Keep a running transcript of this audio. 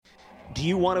Do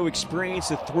you want to experience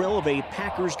the thrill of a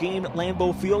Packers game at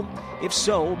Lambeau Field? If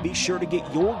so, be sure to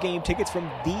get your game tickets from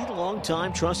the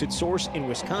longtime trusted source in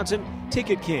Wisconsin,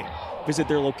 Ticket King. Visit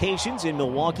their locations in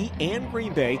Milwaukee and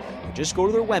Green Bay, or just go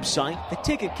to their website,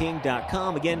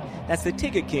 theticketking.com. Again, that's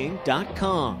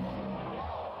theticketking.com.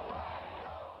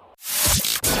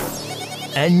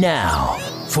 And now,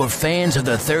 for fans of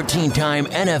the 13-time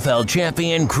NFL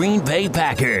champion Green Bay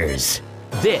Packers,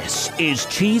 this is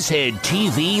Cheesehead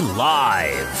TV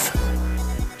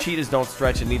Live. Cheetahs don't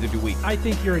stretch and neither do we. I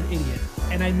think you're an idiot.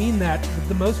 And I mean that with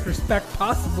the most respect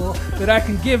possible that I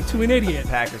can give to an idiot.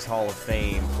 Packers Hall of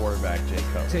Fame quarterback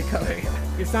Jay Cutler.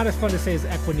 It's not as fun to say as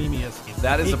Equinemius.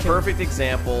 That is a perfect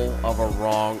example of a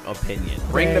wrong opinion.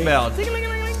 Ring the bell.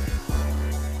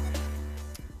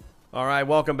 All right,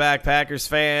 welcome back, Packers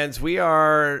fans. We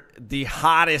are the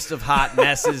hottest of hot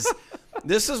messes.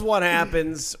 This is what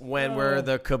happens when we're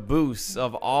the caboose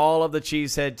of all of the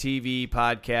Cheesehead TV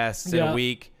podcasts in a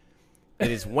week.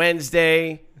 It is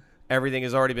Wednesday. Everything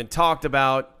has already been talked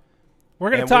about. We're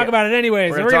going to talk about it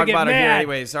anyways. We're going to talk about it here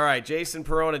anyways. All right, Jason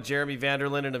Perrone, Jeremy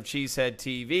Vanderlinden of Cheesehead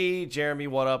TV. Jeremy,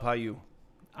 what up? How you?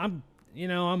 I'm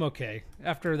okay.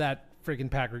 After that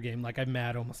freaking Packer game, like I'm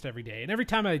mad almost every day. And every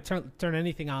time I turn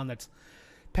anything on that's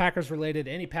Packers related,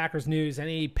 any Packers news,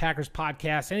 any Packers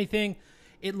podcast, anything,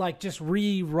 it like just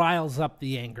riles up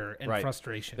the anger and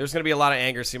frustration. There's going to be a lot of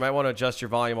anger, so you might want to adjust your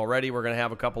volume already. We're going to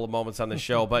have a couple of moments on the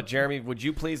show. But Jeremy, would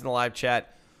you please in the live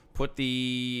chat put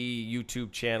the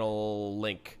YouTube channel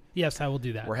link? Yes, I will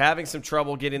do that. We're having some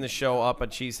trouble getting the show up on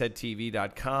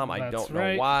cheeseheadtv.com. I don't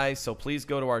know why, so please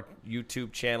go to our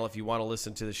YouTube channel if you want to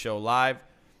listen to the show live.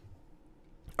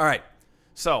 All right,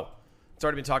 so it's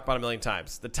already been talked about a million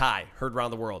times. The tie, heard around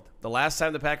the world. The last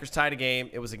time the Packers tied a game,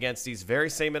 it was against these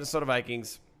very same Minnesota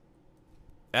Vikings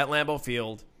at Lambeau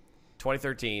Field,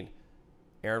 2013.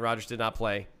 Aaron Rodgers did not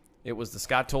play. It was the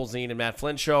Scott Tolzien and Matt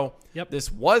Flynn show. Yep.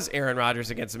 This was Aaron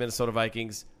Rodgers against the Minnesota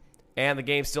Vikings, and the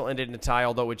game still ended in a tie,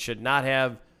 although it should not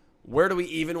have. Where do we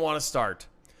even want to start?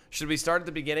 Should we start at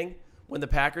the beginning when the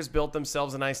Packers built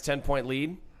themselves a nice 10-point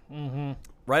lead? Mm-hmm.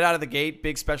 Right out of the gate,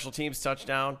 big special teams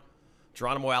touchdown.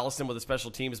 Geronimo Allison with a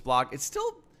special teams block. It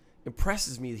still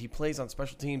impresses me that he plays on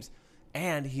special teams,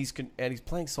 and he's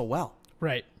playing so well.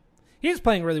 Right, he's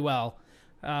playing really well.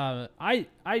 I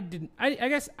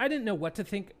guess I didn't know what to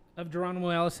think of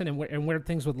Geronimo Allison and where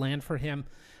things would land for him.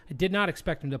 I did not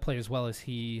expect him to play as well as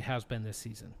he has been this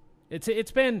season.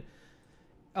 It's been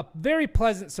a very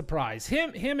pleasant surprise.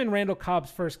 Him and Randall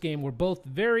Cobb's first game were both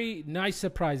very nice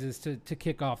surprises to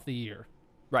kick off the year.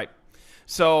 Right.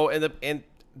 So and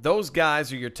those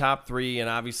guys are your top three, and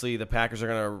obviously the Packers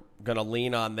are gonna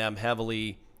lean on them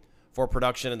heavily for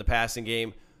production in the passing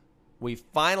game. We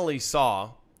finally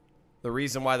saw the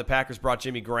reason why the Packers brought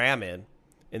Jimmy Graham in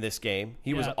this game.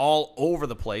 He was all over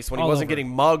the place when he wasn't getting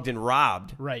mugged and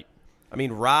robbed. Right. I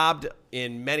mean, robbed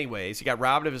in many ways. He got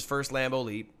robbed of his first Lambeau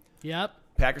leap. Yep.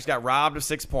 Packers got robbed of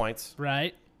 6 points.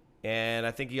 Right. And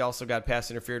I think he also got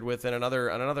pass interfered with on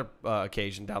another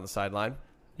occasion down the sideline.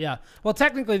 Yeah. Well,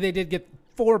 technically they did get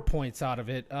 4 points out of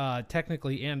it.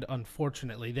 Technically and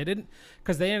unfortunately, they didn't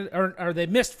because they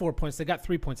missed 4 points. They got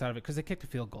 3 points out of it because they kicked a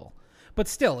field goal. But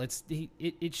still,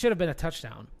 it should have been a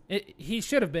touchdown. He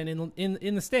should have been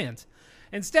in the stands.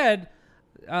 Instead,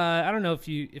 I don't know if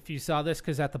you saw this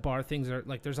because at the bar things are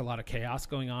like there's a lot of chaos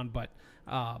going on. But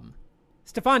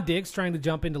Stephon Diggs trying to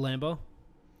jump into Lambeau.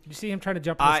 Did you see him trying to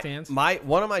jump in the stands?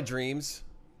 One of my dreams,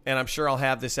 and I'm sure I'll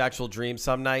have this actual dream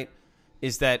some night,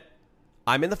 is that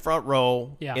I'm in the front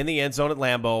row in the end zone at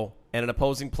Lambeau, and an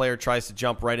opposing player tries to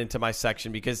jump right into my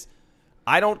section because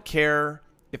I don't care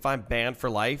if I'm banned for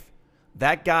life.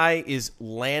 That guy is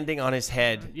landing on his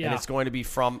head, and it's going to be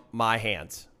from my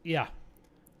hands. Yeah.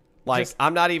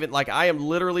 I'm not even, I am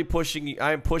literally pushing.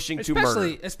 I am pushing to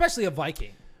murder. Especially a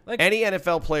Viking. Any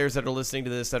NFL players that are listening to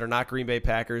this that are not Green Bay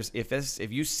Packers,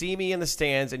 if you see me in the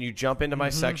stands and you jump into my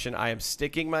section, I am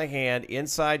sticking my hand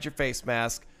inside your face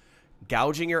mask,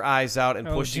 gouging your eyes out, and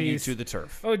pushing you to the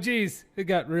turf. Oh, geez. It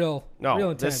got real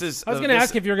intense. I was going to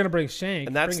ask if you were going to bring Shank.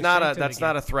 And that's not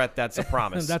a threat. That's a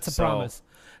promise. That's a promise.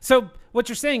 So what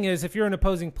you're saying is if you're an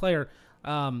opposing player,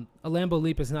 a Lambeau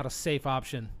leap is not a safe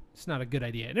option. It's not a good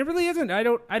idea. And it really isn't. I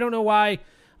don't know why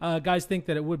guys think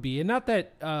that it would be. And not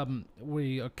that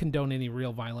we condone any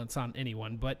real violence on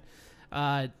anyone, but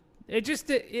to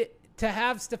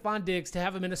have Stephon Diggs, to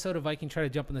have a Minnesota Viking try to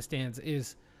jump in the stands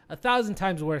is 1,000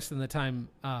 times worse than the time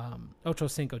Ocho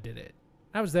Cinco did it.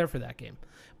 I was there for that game.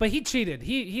 But he cheated.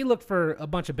 He looked for a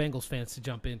bunch of Bengals fans to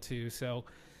jump into, so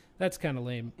that's kind of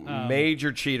lame.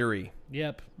 Major cheatery.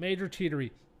 Yep, major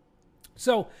cheatery.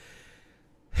 So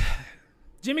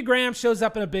Jimmy Graham shows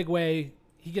up in a big way.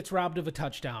 He gets robbed of a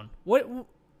touchdown.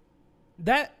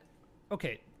 That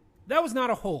was not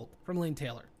a hold from Lane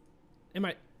Taylor. Am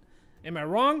I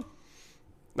wrong?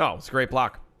 No, it's a great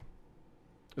block.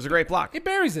 It was a great block. It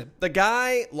buries him. The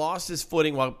guy lost his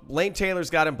footing while Lane Taylor's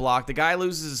got him blocked. The guy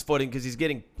loses his footing because he's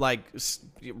getting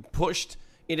pushed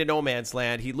into no man's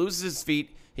land. He loses his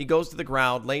feet. He goes to the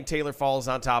ground. Lane Taylor falls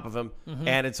on top of him,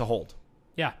 and it's a hold.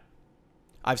 Yeah.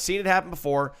 I've seen it happen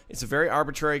before. It's a very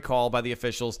arbitrary call by the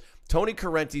officials. Tony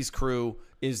Corrente's crew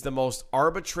is the most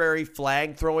arbitrary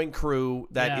flag-throwing crew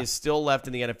that is still left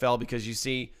in the NFL, because you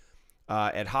see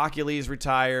Ed Hockley's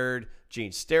retired,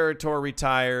 Gene Steratore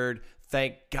retired.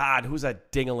 Thank God. Who's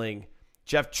that dingaling?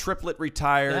 Jeff Triplett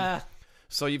retired.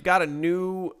 So you've got a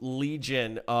new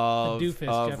legion of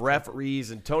referees,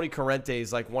 and Tony Corrente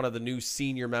is like one of the new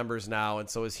senior members now. And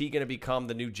so is he going to become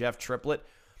the new Jeff Triplett?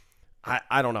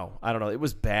 I don't know. It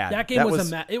was bad. That game was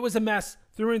a mess. It was a mess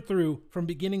through and through from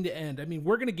beginning to end. I mean,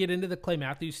 we're going to get into the Clay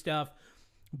Matthews stuff,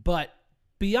 but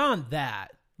beyond that,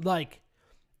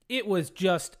 it was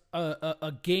just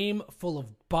a game full of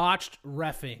botched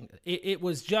reffing. It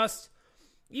was just,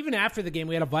 even after the game,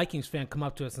 we had a Vikings fan come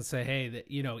up to us and say, hey, that,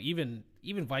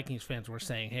 even Vikings fans were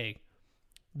saying, hey,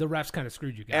 the refs kind of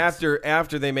screwed you guys.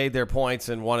 After they made their points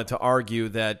and wanted to argue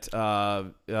that,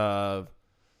 God,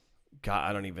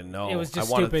 I don't even know. It was just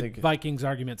stupid Vikings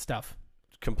argument stuff.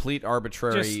 Complete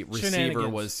arbitrary just receiver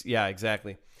was,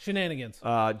 exactly. Shenanigans.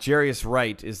 Jarius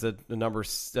Wright is the number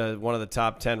one of the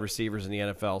top 10 receivers in the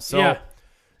NFL.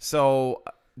 So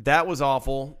that was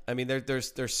awful. I mean,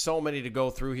 there's so many to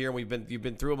go through here. You've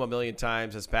been through them a million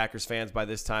times as Packers fans by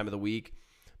this time of the week,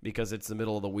 because it's the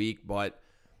middle of the week. But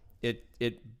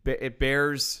it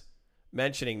bears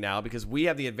mentioning now, because we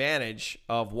have the advantage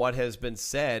of what has been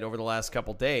said over the last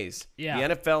couple days. Yeah.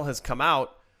 The NFL has come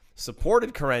out,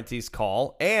 supported Corrente's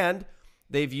call, and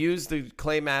they've used the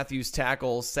Clay Matthews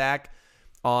tackle sack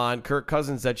on Kirk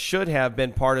Cousins that should have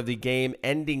been part of the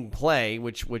game-ending play,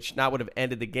 which not would have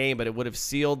ended the game, but it would have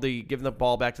given the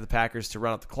ball back to the Packers to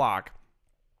run out the clock,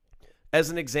 as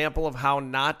an example of how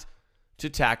not to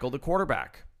tackle the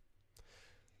quarterback.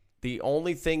 The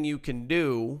only thing you can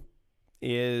do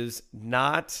is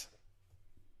not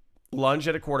lunge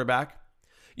at a quarterback.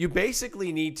 You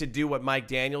basically need to do what Mike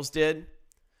Daniels did,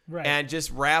 right, and just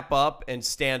wrap up and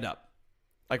stand up.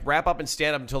 Wrap up and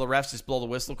stand up until the refs just blow the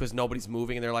whistle, because nobody's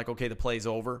moving and they're like, okay, the play's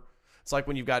over. It's like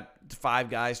when you've got 5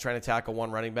 guys trying to tackle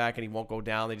one running back and he won't go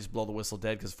down. They just blow the whistle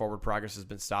dead because forward progress has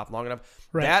been stopped long enough.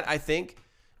 Right. That, I think,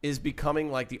 is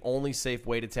becoming like the only safe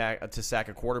way to sack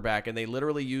a quarterback. And they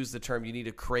literally use the term, you need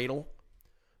to cradle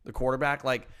the quarterback.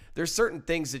 There's certain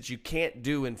things that you can't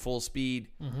do in full speed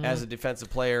as a defensive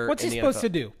player. What's he supposed to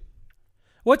do?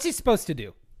 What's he supposed to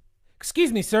do?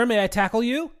 Excuse me, sir, may I tackle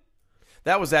you?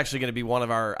 That was actually going to be one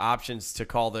of our options to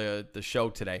call the show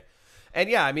today. And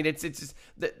yeah, I mean, it's just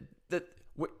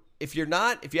if you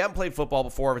haven't played football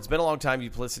before, if it's been a long time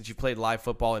since you played live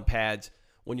football in pads,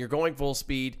 when you're going full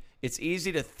speed, it's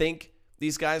easy to think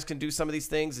these guys can do some of these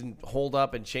things and hold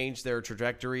up and change their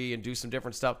trajectory and do some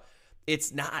different stuff.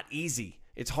 It's not easy.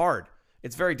 It's hard.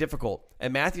 It's very difficult.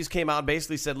 And Matthews came out and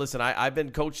basically said, listen, I've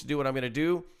been coached to do what I'm going to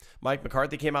do. Mike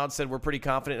McCarthy came out and said, we're pretty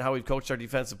confident in how we've coached our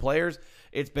defensive players.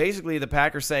 It's basically the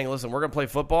Packers saying, listen, we're going to play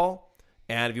football,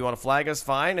 and if you want to flag us,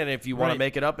 fine. And if you want to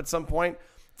make it up at some point,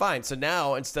 fine. So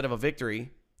now, instead of a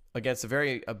victory against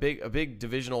a big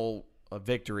divisional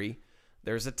victory,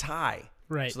 there's a tie.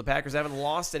 Right. So the Packers haven't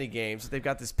lost any games. They've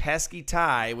got this pesky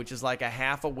tie, which is like a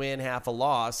half a win, half a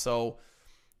loss. So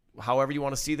however you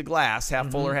want to see the glass, half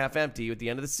full or half empty at the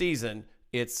end of the season,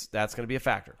 that's going to be a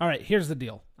factor. All right, here's the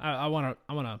deal. I want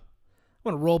to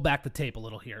roll back the tape a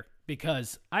little here,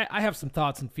 because I have some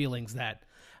thoughts and feelings that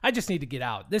I just need to get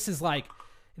out.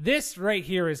 This right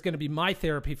here is going to be my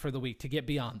therapy for the week, to get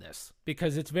beyond this,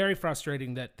 because it's very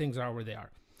frustrating that things are where they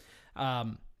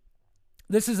are.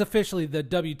 This is officially the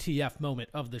WTF moment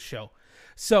of the show.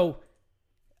 So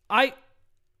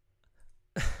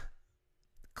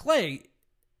Clay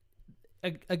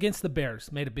against the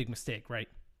Bears made a big mistake, right?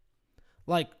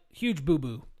 Huge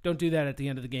boo-boo. Don't do that at the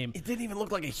end of the game. It didn't even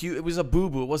look like it was a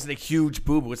boo-boo. It wasn't a huge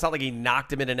boo-boo. It's not like he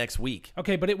knocked him into next week.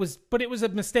 Okay, but it was a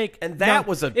mistake. And that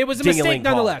was a mistake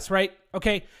nonetheless, right?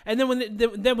 Okay. And then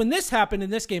when this happened in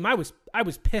this game, I was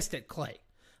pissed at Clay.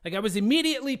 I was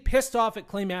immediately pissed off at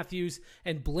Clay Matthews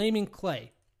and blaming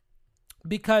Clay,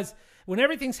 because when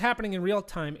everything's happening in real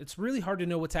time, it's really hard to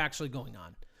know what's actually going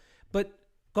on. But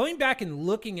going back and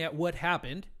looking at what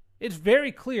happened, it's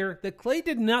very clear that Clay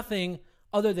did nothing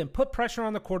other than put pressure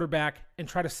on the quarterback and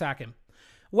try to sack him.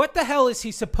 What the hell is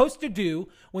he supposed to do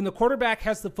when the quarterback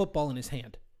has the football in his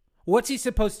hand? What's he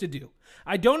supposed to do?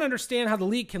 I don't understand how the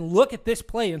league can look at this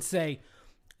play and say,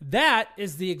 that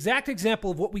is the exact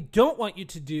example of what we don't want you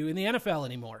to do in the NFL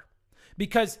anymore.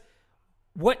 Because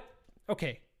the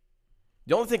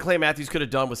only thing Clay Matthews could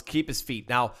have done was keep his feet.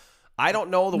 Now, I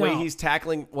don't know the way he's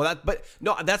tackling.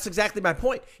 That's exactly my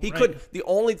point. The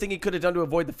only thing he could have done to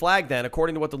avoid the flag then,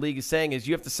 according to what the league is saying, is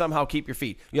you have to somehow keep your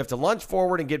feet. You have to lunge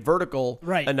forward and get vertical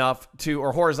enough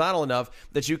or horizontal enough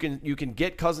that you can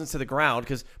get Cousins to the ground.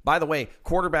 Because, by the way,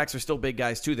 quarterbacks are still big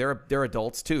guys too. They're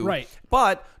adults too. Right.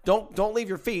 But don't leave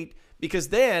your feet, because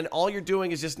then all you're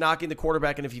doing is just knocking the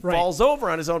quarterback, and if he falls over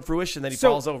on his own fruition, then he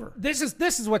falls over. This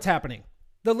is what's happening.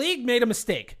 The league made a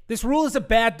mistake. This rule is a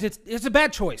bad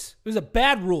choice. It was a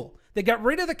bad rule. They got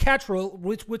rid of the catch rule,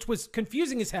 which was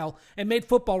confusing as hell and made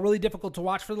football really difficult to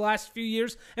watch for the last few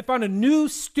years, and found a new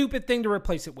stupid thing to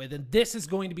replace it with. And this is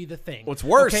going to be the thing. What's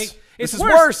worse? Okay? This is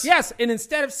worse. Yes. And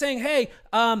instead of saying, hey,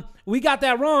 we got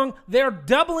that wrong, they're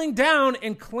doubling down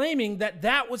and claiming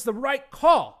that was the right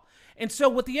call. And so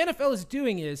what the NFL is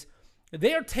doing is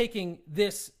they are taking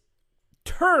this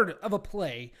turd of a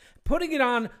play, putting it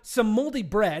on some moldy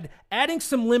bread, adding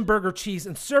some Limburger cheese,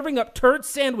 and serving up turd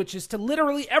sandwiches to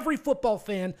literally every football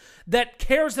fan that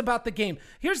cares about the game.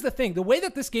 Here's the thing. The way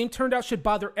that this game turned out should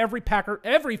bother every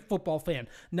football fan,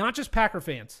 not just Packer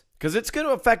fans. Because it's going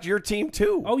to affect your team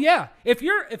too. Oh, yeah. If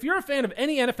you're a fan of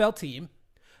any NFL team,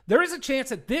 there is a chance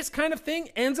that this kind of thing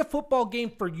ends a football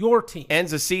game for your team.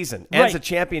 Ends a season. Ends a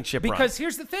championship run. Because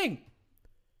here's the thing.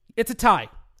 It's a tie.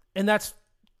 And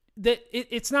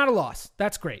it's not a loss.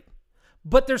 That's great.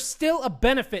 But there's still a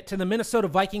benefit to the Minnesota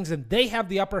Vikings, and they have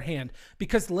the upper hand.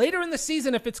 Because later in the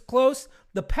season, if it's close,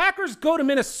 the Packers go to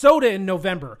Minnesota in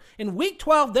November. In Week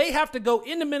 12, they have to go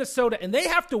into Minnesota, and they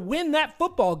have to win that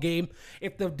football game.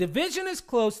 If the division is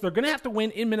close, they're going to have to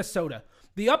win in Minnesota.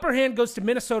 The upper hand goes to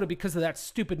Minnesota because of that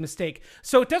stupid mistake.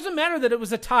 So it doesn't matter that it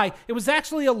was a tie. It was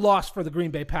actually a loss for the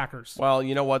Green Bay Packers. Well,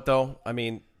 you know what, though? I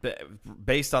mean,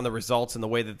 based on the results and the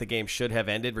way that the game should have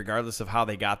ended, regardless of how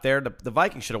they got there, the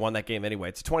Vikings should have won that game anyway.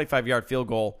 It's a 25-yard field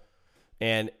goal,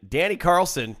 and Danny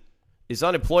Carlson is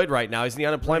unemployed right now. He's in the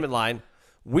unemployment line.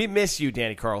 We miss you,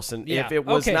 Danny Carlson. Yeah. If it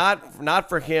was not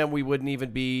for him, we wouldn't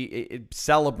even be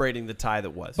celebrating the tie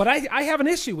that was. But I have an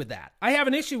issue with that. I have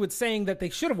an issue with saying that they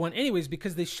should have won anyways,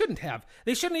 because they shouldn't have.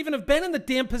 They shouldn't even have been in the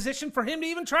damn position for him to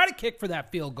even try to kick for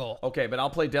that field goal. Okay, but I'll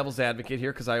play devil's advocate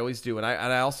here because I always do. And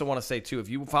I also want to say, too, if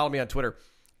you follow me on Twitter,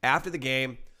 after the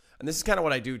game, and this is kind of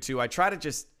what I do, too, I try to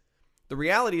just – the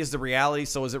reality is the reality,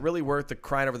 so is it really worth the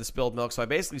crying over the spilled milk? So I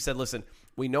basically said, listen,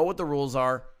 we know what the rules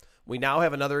are. We now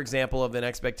have another example of the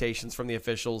expectations from the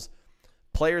officials.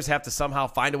 Players have to somehow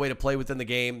find a way to play within the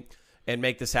game and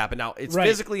make this happen. Now, it's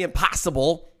physically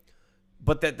impossible,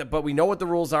 but we know what the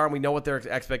rules are and we know what their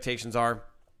expectations are.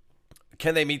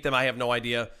 Can they meet them? I have no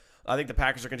idea. I think the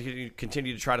Packers are going to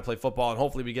continue to try to play football, and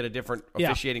hopefully we get a different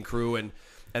officiating crew, and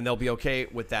they'll be okay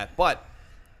with that. But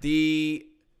the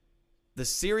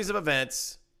series of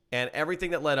events and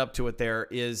everything that led up to it there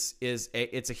it's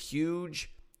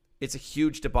a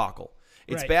huge debacle.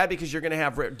 It's bad because you're going to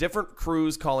have different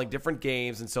crews calling different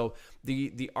games, and so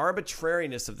the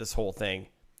arbitrariness of this whole thing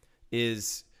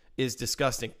is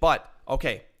disgusting. But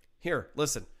okay, here,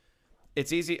 listen.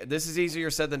 It's easy. This is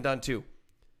easier said than done too.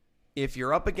 If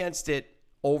you're up against it,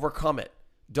 overcome it.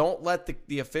 Don't let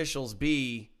the officials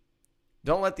be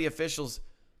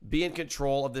in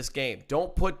control of this game.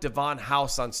 Don't put Devon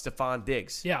House on Stephon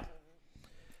Diggs. Yeah.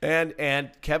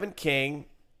 And Kevin King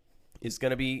is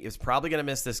probably going to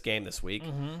miss this game this week.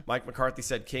 Mm-hmm. Mike McCarthy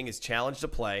said King is challenged to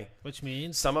play, which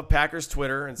means some of Packers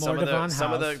Twitter and some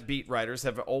of the beat writers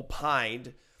have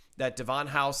opined that Devon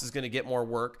House is going to get more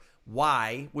work.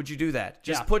 Why would you do that?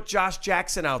 Just put Josh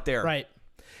Jackson out there. Right.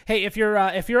 Hey, if you're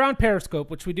on Periscope,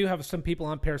 which we do have some people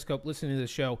on Periscope listening to the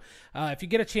show, if you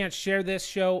get a chance, share this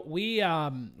show. We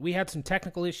had some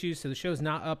technical issues, so the show's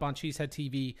not up on Cheesehead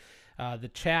TV. The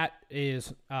chat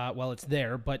is it's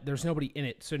there, but there's nobody in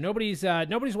it, so nobody's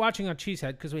watching on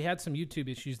Cheesehead because we had some YouTube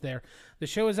issues there. The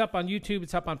show is up on YouTube.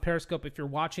 It's up on Periscope. If you're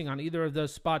watching on either of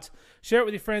those spots, share it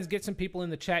with your friends. Get some people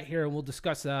in the chat here, and we'll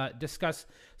discuss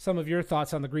some of your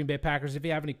thoughts on the Green Bay Packers. If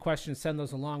you have any questions, send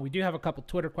those along. We do have a couple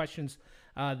Twitter questions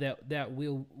that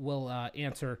we'll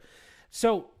answer.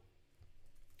 So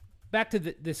back to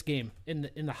this game in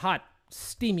the hot,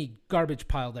 steamy garbage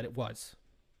pile that it was.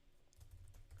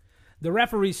 The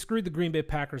referees screwed the Green Bay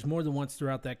Packers more than once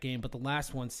throughout that game, but the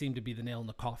last one seemed to be the nail in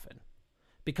the coffin,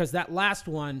 because that last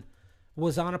one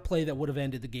was on a play that would have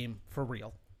ended the game for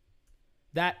real.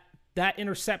 That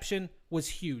interception was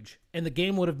huge, and the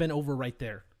game would have been over right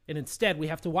there. And instead, we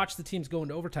have to watch the teams go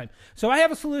into overtime. So I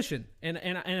have a solution, and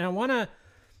I want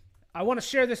I want to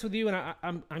share this with you, and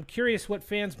I'm curious what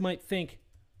fans might think.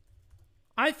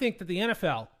 I think that the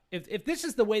NFL, if this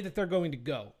is the way that they're going to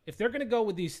go, if they're going to go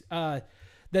with these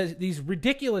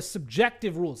ridiculous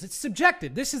subjective rules, it's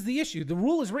subjective. This is the issue. The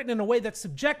rule is written in a way that's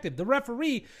subjective. The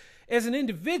referee, as an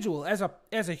individual,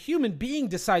 as a human being,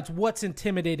 decides what's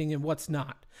intimidating and what's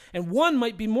not. And one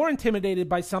might be more intimidated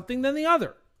by something than the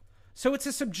other. So it's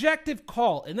a subjective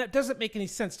call, and that doesn't make any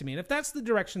sense to me. And if that's the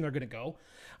direction they're going to go,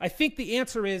 I think the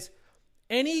answer is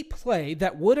any play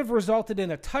that would have resulted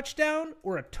in a touchdown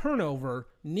or a turnover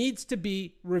needs to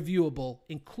be reviewable,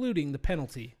 including the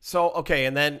penalty. So, okay,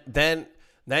 and then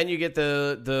you get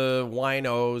the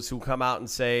winos who come out and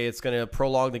say it's going to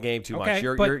prolong the game too much.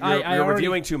 You're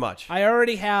reviewing too much. I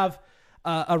already have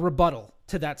a rebuttal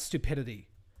to that stupidity.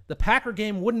 The Packer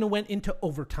game wouldn't have went into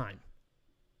overtime.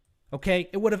 Okay?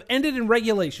 It would have ended in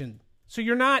regulation. So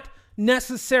you're not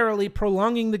necessarily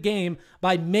prolonging the game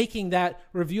by making that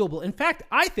reviewable. In fact,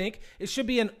 I think it should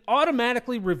be an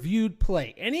automatically reviewed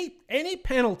play. Any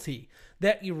penalty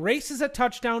that erases a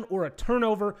touchdown or a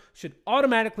turnover should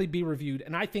automatically be reviewed,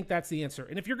 and I think that's the answer.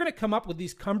 And if you're going to come up with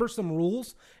these cumbersome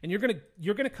rules, and you're going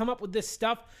to come up with this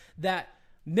stuff that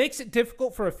makes it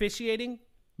difficult for officiating,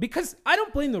 because I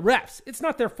don't blame the refs. It's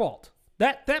not their fault.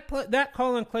 That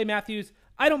call on Clay Matthews,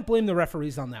 I don't blame the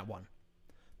referees on that one.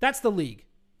 That's the league.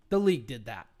 The league did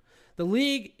that. The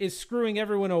league is screwing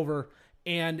everyone over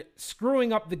and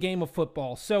screwing up the game of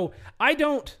football. So I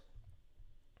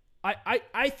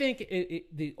think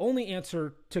the only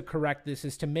answer to correct this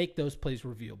is to make those plays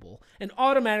reviewable and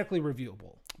automatically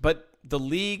reviewable. But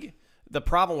the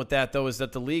problem with that, though, is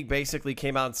that the league basically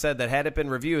came out and said that had it been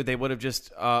reviewed, they would have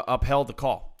just upheld the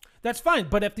call. That's fine.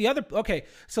 But if the other, okay,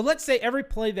 so let's say every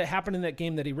play that happened in that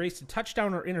game that erased a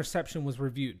touchdown or interception was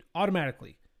reviewed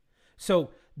automatically.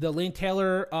 So the Lane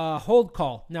Taylor hold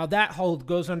call, now that hold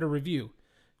goes under review.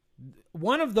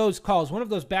 One of those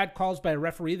bad calls by a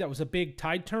referee that was a big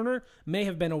tide turner may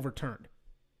have been overturned.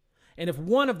 And if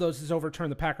one of those is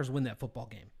overturned, the Packers win that football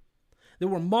game. There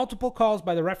were multiple calls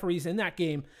by the referees in that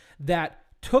game that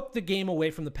took the game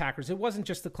away from the Packers. It wasn't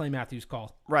just the Clay Matthews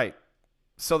call. Right.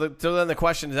 So then the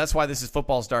question is, that's why this is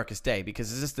football's darkest day,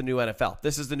 because is this the new NFL?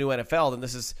 This is the new NFL, and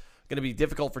this is going to be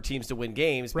difficult for teams to win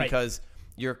games because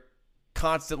you're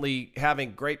constantly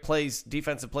having great plays,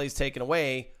 defensive plays taken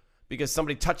away because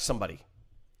somebody touched somebody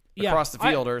across the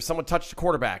field or someone touched a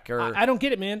quarterback. Or I don't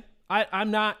get it, man.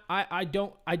 I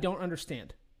don't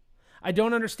understand. I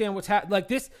don't understand what's happening. Like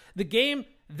this, the game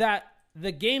that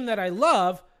I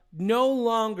love no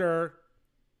longer.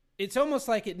 It's almost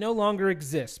like it no longer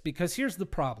exists, because here's the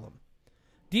problem.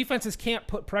 Defenses can't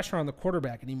put pressure on the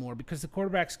quarterback anymore because the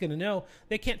quarterback's going to know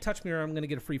they can't touch me or I'm going to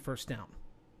get a free first down.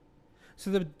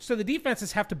 So the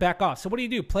defenses have to back off. So what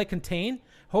do? Play contain,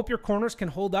 hope your corners can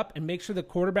hold up and make sure the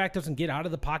quarterback doesn't get out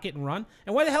of the pocket and run.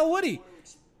 And why the hell would he?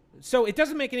 So it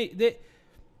doesn't make any...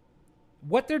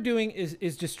 What they're doing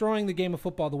is destroying the game of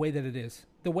football the way that it is.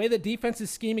 The way that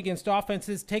defenses scheme against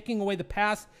offenses, taking away the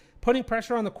pass, putting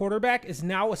pressure on the quarterback is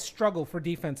now a struggle for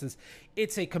defenses.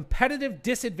 It's a competitive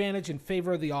disadvantage in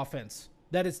favor of the offense.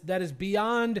 That is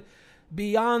beyond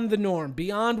the norm,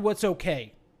 beyond what's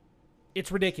okay.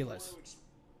 It's ridiculous.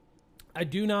 I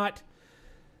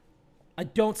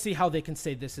don't see how they can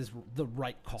say this is the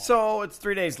right call. So it's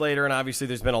 3 days later, and obviously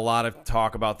there's been a lot of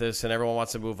talk about this, and everyone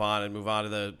wants to move on to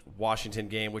the Washington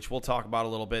game, which we'll talk about a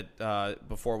little bit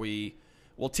before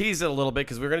we'll tease it a little bit,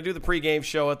 because we're going to do the pregame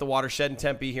show at the Watershed in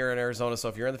Tempe here in Arizona. So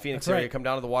if you're in the Phoenix area, come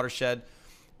down to the Watershed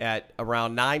at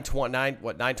around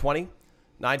 9:20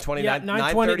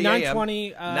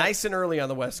 a.m. Nice and early on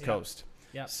the West Coast.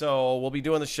 Yeah. So we'll be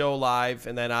doing the show live,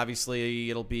 and then obviously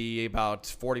it'll be about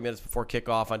 40 minutes before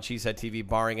kickoff on Cheesehead TV,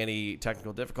 barring any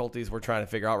technical difficulties we're trying to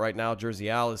figure out right now. Jersey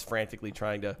Al is frantically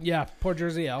trying to poor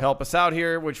Jersey Al. help us out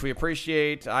here, which we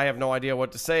appreciate. I have no idea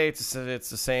what to say. It's the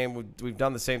same. We've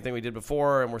done the same thing we did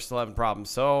before, and we're still having problems.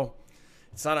 So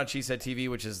it's not on Cheesehead TV,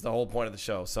 which is the whole point of the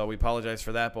show. So we apologize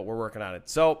for that, but we're working on it.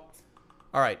 So,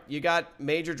 all right, you got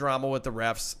major drama with the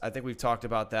refs. I think we've talked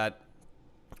about that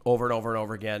over and over and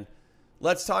over again.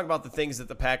 Let's talk about the things that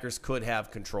the Packers could have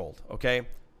controlled, okay?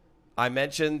 I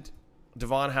mentioned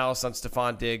Devon House on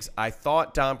Stephon Diggs. I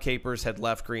thought Dom Capers had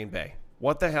left Green Bay.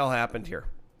 What the hell happened here?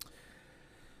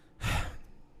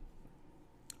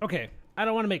 Okay, I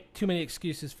don't want to make too many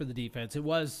excuses for the defense. It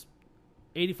was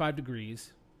 85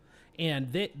 degrees,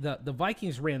 and the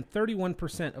Vikings ran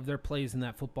 31% of their plays in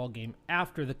that football game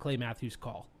after the Clay Matthews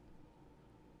call.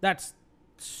 That's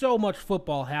so much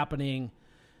football happening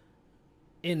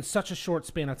in such a short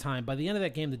span of time. By the end of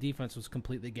that game, the defense was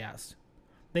completely gassed.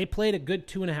 They played a good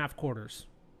 2.5 quarters.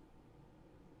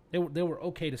 They were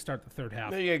okay to start the third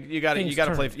half. You got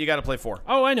to play 4.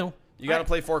 Oh, I know. You got to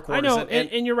play 4 quarters. I know,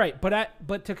 and you're right.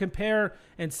 But to compare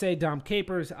and say Dom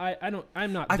Capers, I'm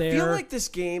not there. I feel like this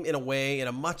game, in a way, in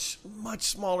a much, much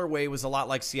smaller way, was a lot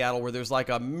like Seattle, where there's like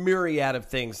a myriad of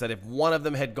things that if one of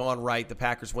them had gone right, the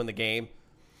Packers win the game.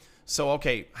 So,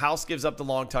 okay, House gives up the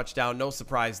long touchdown. No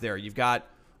surprise there. You've got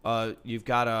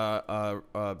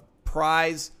a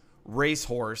prize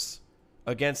racehorse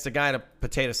against a guy in a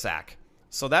potato sack.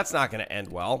 So that's not going to end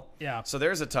well. Yeah. So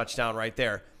there's a touchdown right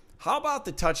there. How about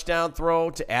the touchdown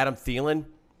throw to Adam Thielen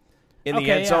in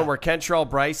the end zone where Kentrell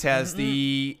Bryce has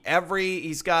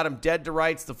he's got him dead to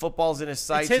rights. The football's in his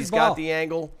sights. He's got the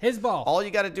angle. His ball. All you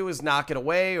got to do is knock it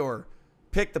away or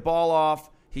pick the ball off.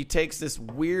 He takes this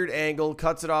weird angle,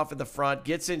 cuts it off in the front,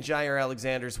 gets in Jair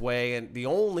Alexander's way, and the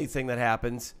only thing that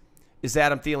happens is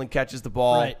Adam Thielen catches the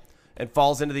ball and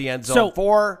falls into the end zone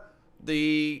for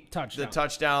the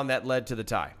touchdown that led to the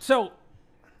tie. So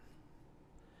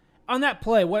on that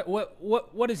play,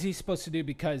 what is he supposed to do?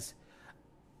 Because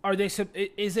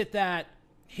is it that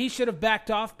he should have backed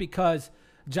off because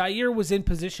Jair was in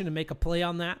position to make a play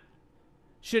on that?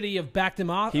 Should he have backed him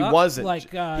off? He wasn't.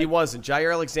 He wasn't.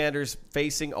 Jair Alexander's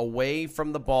facing away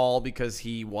from the ball because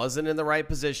he wasn't in the right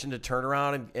position to turn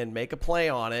around and make a play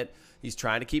on it. He's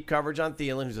trying to keep coverage on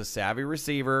Thielen, who's a savvy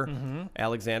receiver. Mm-hmm.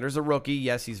 Alexander's a rookie.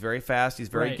 Yes, he's very fast. He's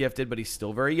very gifted, but he's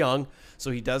still very young. So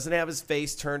he doesn't have his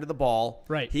face turned to the ball.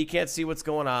 Right. He can't see what's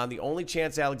going on. The only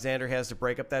chance Alexander has to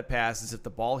break up that pass is if the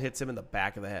ball hits him in the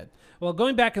back of the head. Well,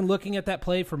 going back and looking at that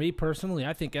play, for me personally,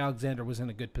 I think Alexander was in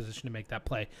a good position to make that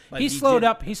play. He slowed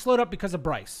up. He slowed up because of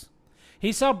Bryce.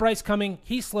 He saw Bryce coming.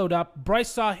 He slowed up.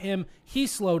 Bryce saw him. He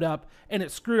slowed up, and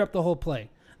it screwed up the whole play.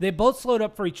 They both slowed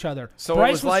up for each other. So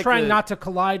Bryce was trying not to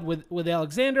collide with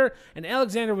Alexander, and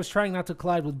Alexander was trying not to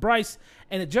collide with Bryce,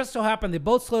 and it just so happened they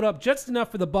both slowed up just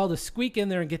enough for the ball to squeak in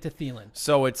there and get to Thielen.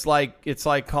 So it's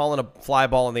like calling a fly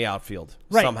ball in the outfield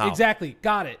somehow. Right, exactly.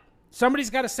 Got it. Somebody's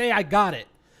got to say, I got it.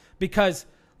 Because,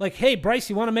 like, hey,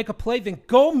 Bryce, you want to make a play? Then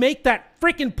go make that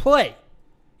freaking play.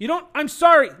 You don't – I'm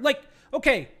sorry. Like,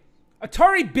 okay –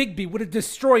 Atari Bigby would have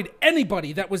destroyed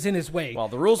anybody that was in his way. Well,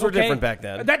 the rules were different back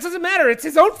then. That doesn't matter. It's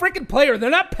his own freaking player.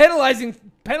 They're not penalizing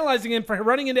him for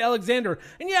running into Alexander.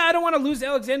 And yeah, I don't want to lose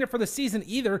Alexander for the season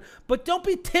either, but don't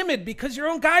be timid because your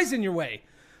own guy's in your way.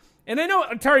 And I know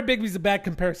Atari Bigby's a bad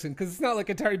comparison because it's not like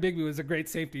Atari Bigby was a great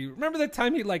safety. Remember that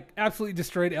time he absolutely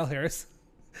destroyed Al Harris?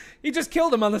 He just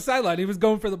killed him on the sideline. He was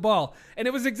going for the ball. And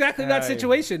it was exactly that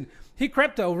situation. He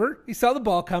crept over, he saw the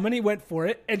ball coming, he went for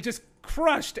it, and just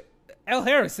crushed Al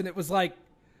Harris, and it was like,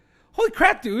 holy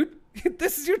crap, dude.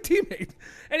 This is your teammate.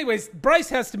 Anyways, Bryce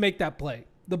has to make that play.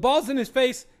 The ball's in his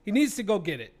face. He needs to go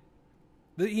get it.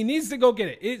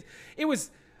 It was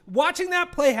watching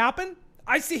that play happen.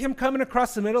 I see him coming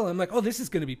across the middle, and I'm like, oh, this is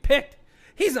going to be picked.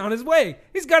 He's on his way.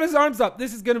 He's got his arms up.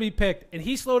 This is going to be picked. And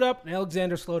he slowed up, and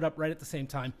Alexander slowed up right at the same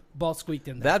time. Ball squeaked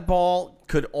in there. That ball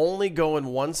could only go in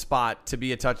one spot to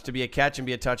be a catch and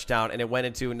be a touchdown, and it went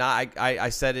into I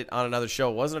said it on another show.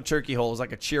 It wasn't a turkey hole. It was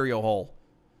like a Cheerio hole.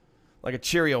 Like a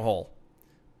Cheerio hole.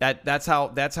 That's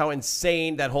how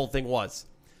insane that whole thing was.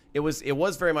 It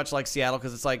was very much like Seattle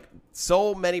because it's like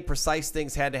so many precise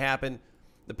things had to happen.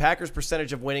 The Packers'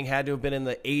 percentage of winning had to have been in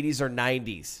the 80s or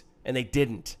 90s, and they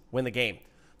didn't win the game.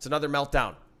 It's another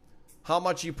meltdown. How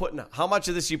much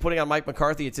of this are you putting on Mike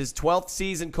McCarthy? It's his 12th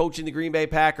season coaching the Green Bay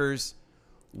Packers.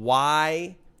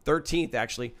 Why? 13th,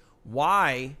 actually.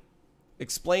 Why?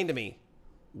 Explain to me.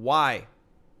 Why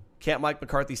can't Mike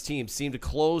McCarthy's team seem to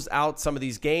close out some of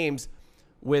these games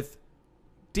with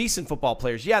decent football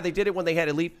players? Yeah, they did it when they had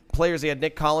elite players. They had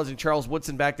Nick Collins and Charles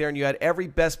Woodson back there, and you had every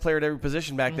best player at every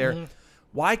position back there.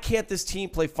 Why can't this team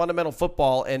play fundamental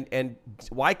football, and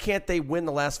why can't they win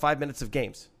the last 5 minutes of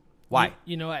games? Why?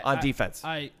 On defense.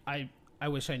 I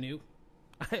wish I knew.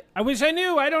 I wish I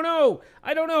knew. I don't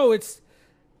know.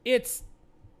 It's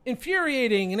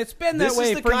infuriating, and it's been that way for years.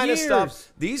 This is the kind of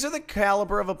stuff. These are the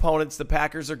caliber of opponents the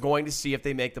Packers are going to see if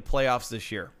they make the playoffs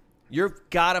this year. You've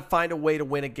got to find a way to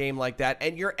win a game like that,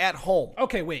 and you're at home.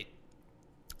 Okay, wait.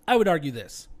 I would argue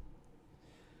this.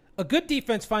 A good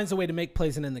defense finds a way to make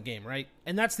plays and end the game, right?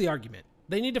 And that's the argument.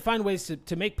 They need to find ways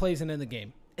to make plays and end the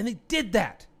game. And they did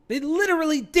that. They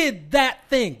literally did that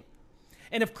thing.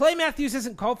 And if Clay Matthews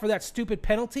isn't called for that stupid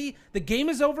penalty, the game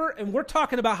is over, and we're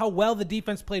talking about how well the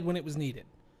defense played when it was needed.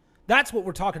 That's what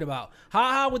we're talking about.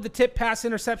 Ha with the tip pass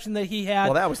interception that he had,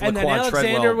 well, that was and then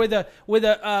Alexander Treadwell.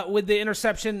 with the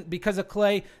interception because of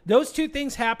Clay. Those two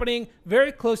things happening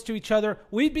very close to each other.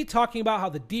 We'd be talking about how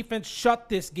the defense shut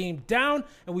this game down,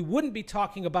 and we wouldn't be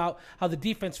talking about how the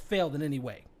defense failed in any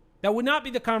way. That would not be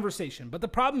the conversation. But the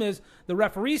problem is the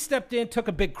referee stepped in, took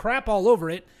a big crap all over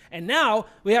it, and now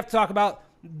we have to talk about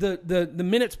the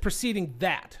minutes preceding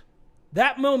that.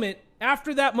 That moment,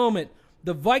 after that moment,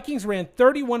 the Vikings ran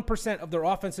 31% of their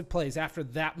offensive plays after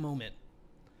that moment.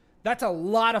 That's a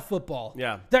lot of football.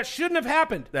 Yeah. That shouldn't have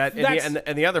happened.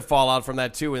 And the other fallout from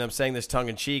that, too, and I'm saying this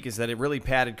tongue-in-cheek, is that it really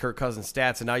padded Kirk Cousins'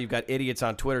 stats, and now you've got idiots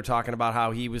on Twitter talking about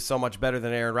how he was so much better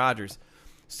than Aaron Rodgers.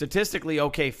 Statistically,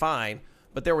 okay, fine,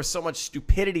 but there was so much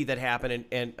stupidity that happened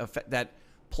and that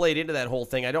played into that whole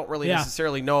thing. I don't really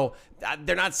necessarily know.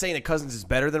 They're not saying that Cousins is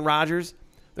better than Rodgers.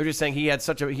 They're just saying he had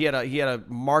a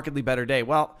markedly better day.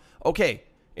 Well, okay,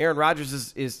 Aaron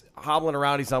Rodgers is hobbling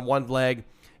around. He's on one leg.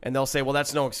 And they'll say, well,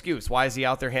 that's no excuse. Why is he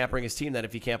out there hampering his team then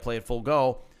if he can't play at full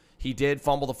go? He did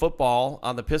fumble the football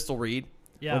on the pistol read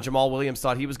when Jamal Williams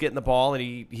thought he was getting the ball, and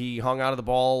he hung out of the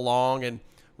ball long, and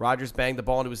Rodgers banged the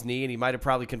ball into his knee, and he might have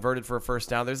probably converted for a first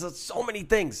down. There's so many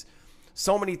things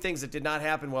that did not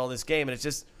happen well in this game, and it's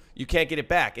just you can't get it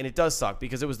back. And it does suck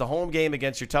because it was the home game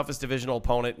against your toughest divisional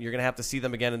opponent, and you're going to have to see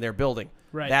them again in their building.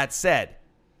 Right. That said,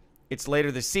 it's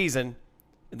later this season.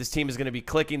 This team is going to be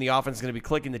clicking. The offense is going to be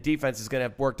clicking. The defense is going to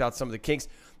have worked out some of the kinks.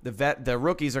 The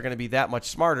rookies are going to be that much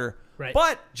smarter. Right.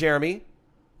 But, Jeremy,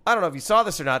 I don't know if you saw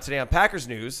this or not today on Packers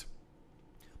News,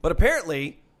 but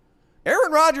apparently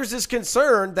Aaron Rodgers is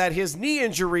concerned that his knee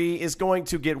injury is going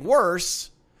to get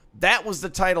worse. That was the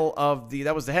title of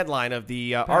that was the headline of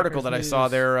the article that News. I saw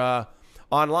there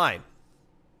online.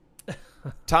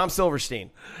 Tom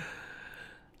Silverstein.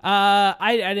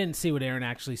 I didn't see what Aaron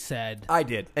actually said. I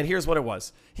did, and here's what it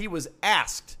was. He was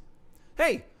asked,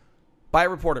 by a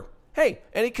reporter,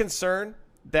 any concern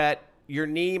that your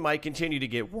knee might continue to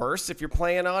get worse if you're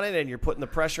playing on it and you're putting the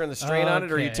pressure and the strain on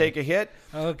it or you take a hit?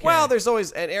 Okay. Well, there's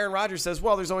always, and Aaron Rodgers says,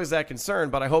 well, there's always that concern,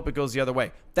 but I hope it goes the other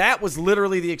way. That was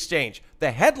literally the exchange.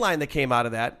 The headline that came out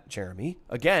of that, Jeremy,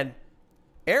 again,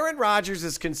 Aaron Rodgers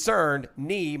is concerned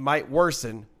knee might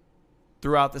worsen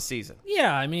throughout the season.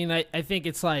 Yeah, I mean, I think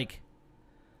it's like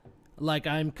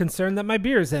I'm concerned that my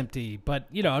beer is empty, but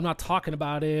I'm not talking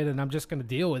about it, and I'm just going to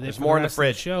deal with it. There's more in the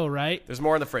fridge. Show, right? There's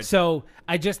more in the fridge. So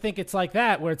I just think it's like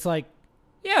that, where it's like,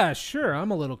 yeah, sure,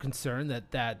 I'm a little concerned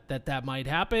that might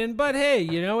happen, but hey,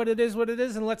 you know what? It is what it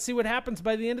is, and let's see what happens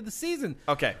by the end of the season.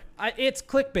 Okay, it's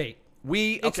clickbait.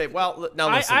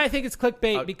 Now listen. I think it's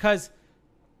clickbait because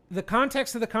the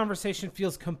context of the conversation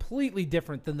feels completely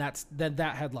different than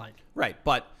that headline. Right,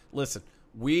 but listen,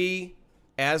 we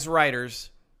as writers,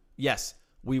 yes,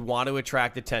 we want to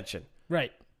attract attention.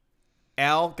 Right.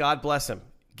 Al, God bless him,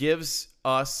 gives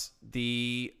us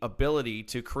the ability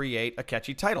to create a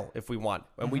catchy title if we want,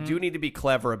 and we do need to be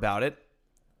clever about it.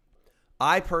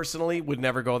 I personally would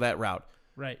never go that route.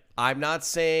 Right. I'm not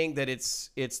saying that it's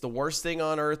the worst thing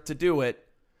on earth to do it.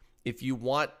 If you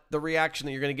want the reaction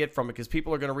that you're going to get from it, because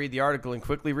people are going to read the article and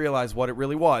quickly realize what it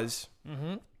really was.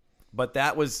 Mm-hmm. But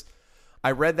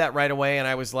I read that right away, and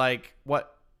I was like,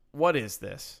 what is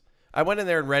this? I went in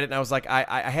there and read it, and I was like,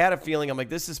 I had a feeling, I'm like,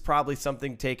 this is probably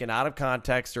something taken out of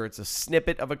context, or it's a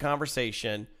snippet of a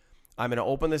conversation. I'm going to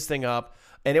open this thing up,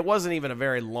 and it wasn't even a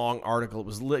very long article.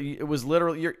 It was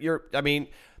literally,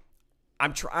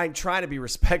 I'm trying to be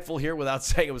respectful here without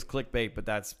saying it was clickbait, but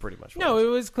that's pretty much what it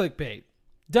was clickbait.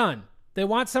 Done. They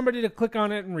want somebody to click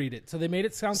on it and read it, so they made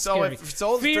it sound scary.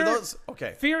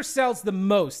 Fear sells the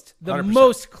most 100%.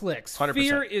 Most clicks. 100%.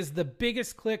 Fear is the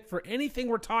biggest click for anything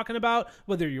we're talking about,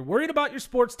 whether you're worried about your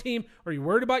sports team or you're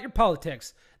worried about your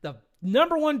politics. The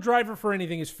number one driver for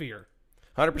anything is fear.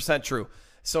 100% true.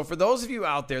 So for those of you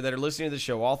out there that are listening to the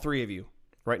show, all three of you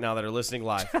right now that are listening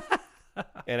live,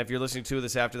 and if you're listening to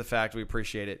this after the fact, we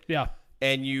appreciate it. Yeah.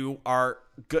 And you're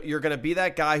going to be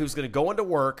that guy who's going to go into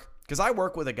work. Because I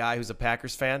work with a guy who's a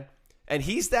Packers fan, and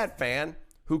he's that fan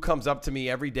who comes up to me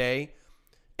every day,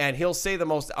 and he'll say the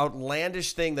most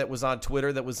outlandish thing that was on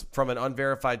Twitter that was from an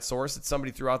unverified source that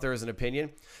somebody threw out there as an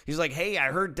opinion. He's like, hey,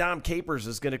 I heard Dom Capers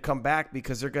is going to come back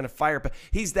because they're going to fire.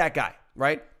 He's that guy,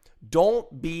 right?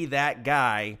 Don't be that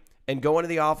guy and go into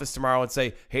the office tomorrow and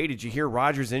say, hey, did you hear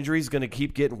Rodgers' injury is going to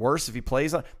keep getting worse if he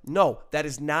plays on? No, that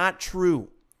is not true.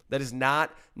 That is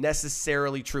not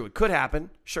necessarily true. It could happen.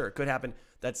 Sure, it could happen.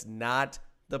 That's not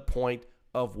the point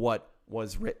of what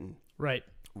was written. Right.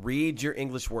 Read your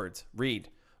English words. Read,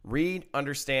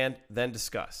 understand, then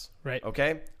discuss. Right.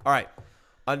 Okay? All right.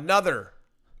 Another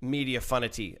media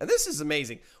funnity. And this is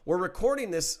amazing. We're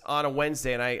recording this on a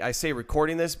Wednesday, and I say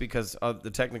recording this because of the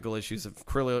technical issues of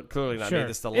clearly not made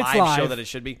this the live show that it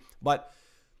should be. But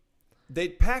The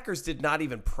Packers did not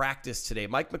even practice today.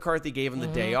 Mike McCarthy gave him the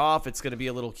day off. It's going to be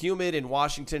a little humid in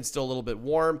Washington, still a little bit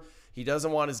warm. He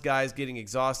doesn't want his guys getting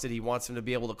exhausted. He wants them to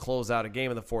be able to close out a game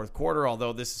in the fourth quarter,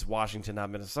 although this is Washington, not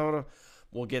Minnesota.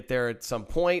 We'll get there at some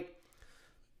point.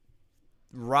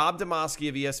 Rob Demovsky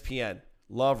of ESPN.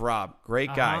 Love Rob.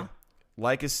 Great guy.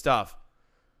 Like his stuff.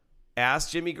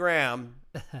 Asked Jimmy Graham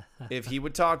if he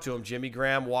would talk to him. Jimmy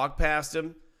Graham walked past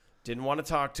him. Didn't want to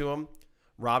talk to him.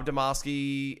 Rob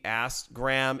Demovsky asked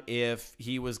Graham if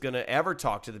he was going to ever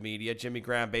talk to the media. Jimmy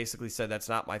Graham basically said, that's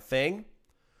not my thing.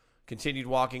 Continued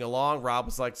walking along. Rob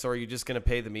was like, so are you just going to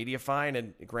pay the media fine?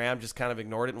 And Graham just kind of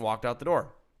ignored it and walked out the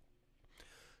door.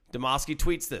 Demovsky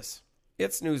tweets this.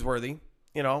 It's newsworthy.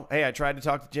 You know, hey, I tried to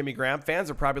talk to Jimmy Graham. Fans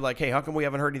are probably like, hey, how come we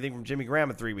haven't heard anything from Jimmy Graham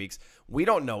in 3 weeks? We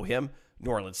don't know him. New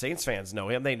Orleans Saints fans know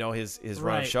him. They know his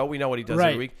run of show. We know what he does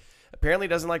every week. Apparently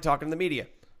doesn't like talking to the media.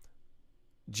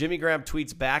 Jimmy Graham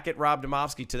tweets back at Rob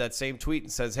Demovsky to that same tweet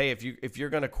and says, hey, if you're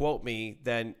going to quote me,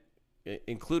 then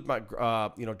include my,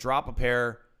 drop a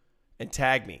pair and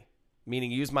tag me,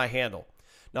 meaning use my handle.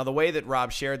 Now, the way that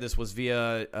Rob shared this was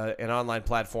via an online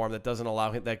platform that doesn't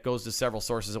allow him, that goes to several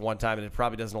sources at one time, and it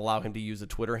probably doesn't allow him to use a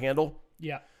Twitter handle.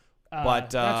 Yeah.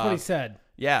 But that's what he said.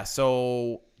 Yeah.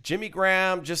 So Jimmy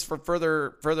Graham, just for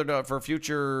for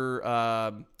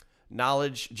future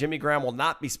knowledge, Jimmy Graham will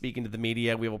not be speaking to the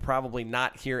media. We will probably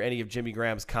not hear any of Jimmy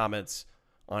Graham's comments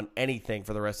on anything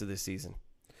for the rest of this season.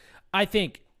 I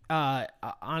think,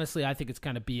 honestly, I think it's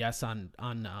kind of BS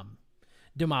on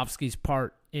Demovsky's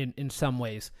part in some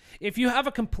ways. If you have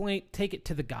a complaint, take it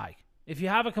to the guy. If you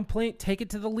have a complaint, take it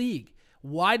to the league.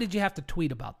 Why did you have to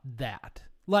tweet about that?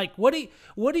 Like, what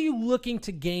are you looking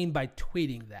to gain by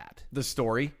tweeting that? The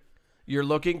story. You're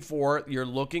looking for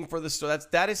the story.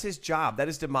 That is his job. That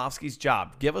is Demovsky's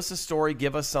job. Give us a story.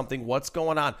 Give us something. What's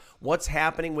going on? What's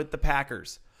happening with the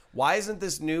Packers? Why isn't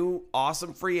this new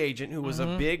awesome free agent who was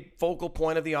a big focal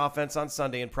point of the offense on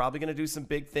Sunday and probably going to do some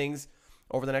big things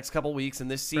over the next couple weeks in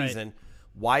this season,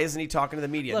 why isn't he talking to the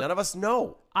media? Look, none of us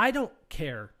know. I don't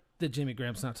care that Jimmy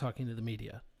Graham's not talking to the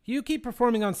media. You keep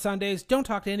performing on Sundays. Don't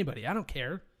talk to anybody. I don't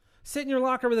care. Sit in your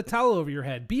locker with a towel over your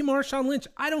head. Be Marshawn Lynch.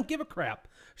 I don't give a crap.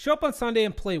 Show up on Sunday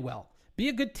and play well. Be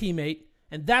a good teammate,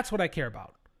 and that's what I care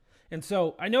about. And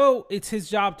so I know it's his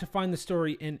job to find the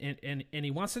story, and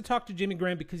he wants to talk to Jimmy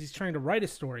Graham because he's trying to write a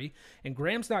story, and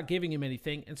Graham's not giving him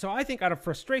anything. And so I think out of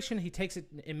frustration, he takes it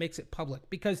and makes it public,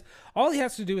 because all he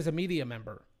has to do as a media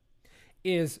member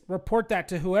is report that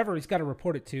to whoever he's got to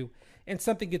report it to, and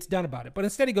something gets done about it. But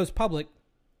instead he goes public,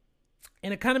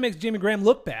 and it kind of makes Jimmy Graham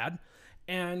look bad.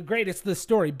 And great, it's the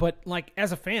story. But like,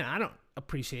 as a fan, I don't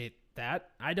appreciate that.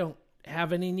 I don't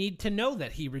have any need to know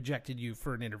that he rejected you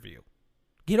for an interview.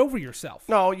 Get over yourself.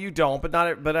 No, you don't. But not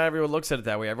everyone looks at it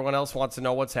that way. Everyone else wants to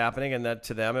know what's happening, and that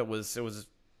to them it was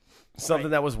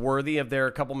something that was worthy of their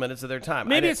couple minutes of their time.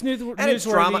 Maybe it's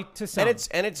newsworthy to some.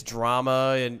 And it's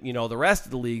drama, and the rest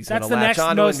of the league's going to That's latch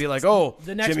onto it and be like, oh,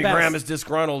 the Jimmy Graham is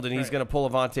disgruntled, and he's going to pull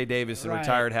Avonte Davis and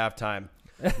retire at halftime.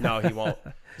 No, he won't.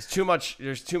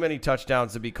 There's too many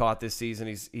touchdowns to be caught this season.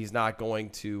 He's not going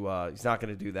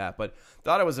to do that. But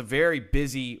thought it was a very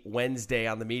busy Wednesday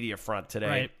on the media front today.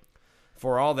 Right.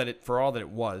 For all that it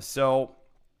was. So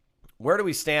where do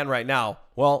we stand right now?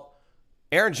 Well,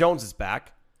 Aaron Jones is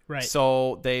back. Right.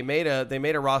 So they made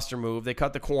a roster move. They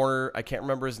cut the corner. I can't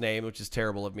remember his name, which is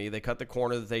terrible of me. They cut the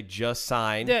corner that they just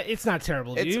signed. Yeah, it's not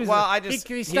terrible. He didn't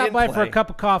stopped by for a cup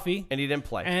of coffee, and he didn't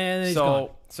play. And he's gone.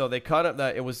 So they cut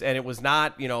it. It was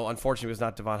not. Unfortunately, it was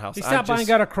not Devon House. He stopped by and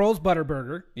got a Kroll's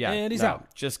Butterburger. Yeah, and he's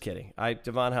out. Just kidding.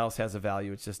 Devon House has a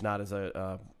value. It's just not as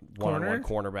a one-on-one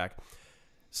cornerback.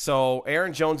 So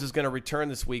Aaron Jones is going to return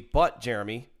this week, but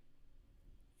Jeremy,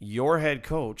 your head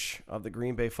coach of the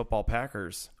Green Bay Football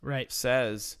Packers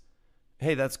says,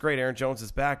 hey, that's great. Aaron Jones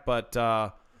is back, but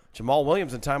Jamal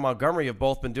Williams and Ty Montgomery have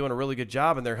both been doing a really good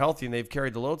job, and they're healthy, and they've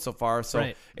carried the load so far.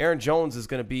 So Aaron Jones is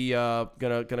going to be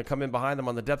going to come in behind them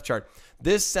on the depth chart.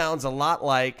 This sounds a lot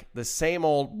like the same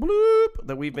old bloop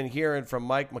that we've been hearing from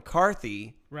Mike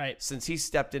McCarthy since he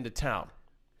stepped into town.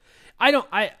 I don't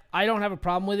have a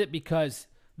problem with it because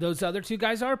those other two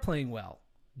guys are playing well.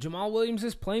 Jamal Williams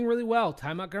is playing really well.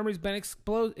 Ty Montgomery's been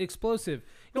explosive.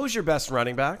 Who's your best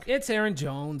running back? It's Aaron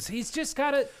Jones. He's just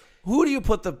got to. Who do you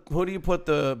put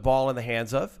the ball in the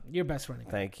hands of? Your best running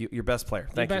back. Thank you. Your best player.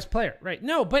 Your best player. Right.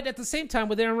 No, but at the same time,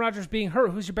 with Aaron Rodgers being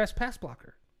hurt, who's your best pass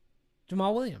blocker?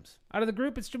 Jamal Williams. Out of the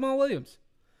group, it's Jamal Williams.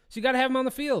 So you got to have him on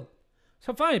the field.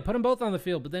 So fine, put them both on the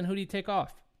field. But then who do you take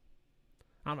off?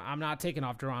 I'm not taking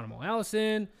off Geronimo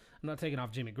Allison. I'm not taking off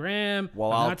Jimmy Graham.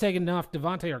 Well, I'm not taking off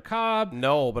Devontae or Cobb.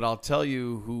 No, but I'll tell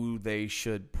you who they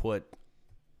should put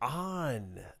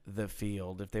on the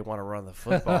field if they want to run the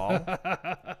football.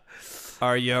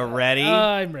 Are you ready?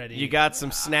 I'm ready. You got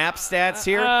some snap stats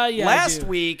here? Yeah, Last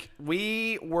week,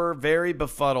 we were very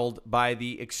befuddled by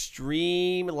the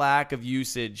extreme lack of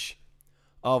usage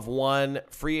of one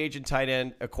free agent tight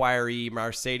end acquiree,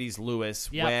 Marcedes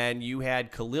Lewis, when you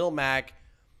had Khalil Mack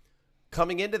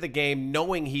coming into the game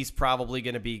knowing he's probably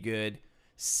going to be good,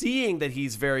 seeing that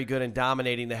he's very good and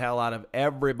dominating the hell out of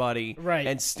everybody,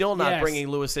 and still not bringing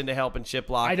Lewis in to help and chip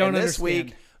block. I don't understand. This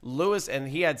week, Lewis, and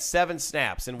he had 7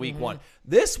 snaps in week 1.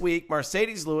 This week,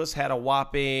 Marcedes Lewis had a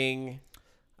whopping...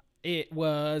 It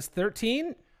was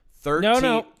 13? 13.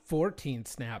 No, 14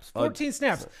 snaps. 14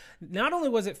 snaps. Not only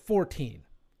was it 14.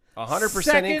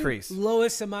 100% increase.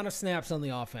 Lowest amount of snaps on the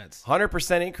offense.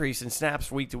 100% increase in snaps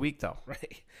week to week, though.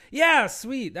 Right. Yeah,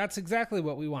 sweet. That's exactly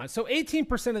what we want. So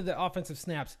 18% of the offensive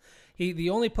snaps. The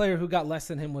only player who got less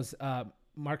than him was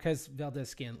Marquez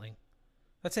Valdez-Scantling.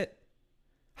 That's it.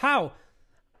 How?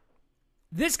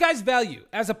 This guy's value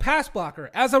as a pass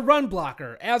blocker, as a run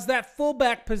blocker, as that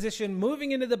fullback position,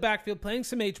 moving into the backfield, playing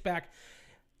some H-back,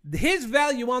 his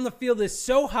value on the field is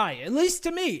so high, at least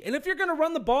to me. And if you're going to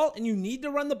run the ball, and you need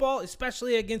to run the ball,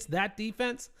 especially against that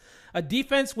defense, a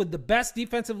defense with the best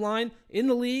defensive line in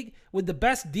the league, with the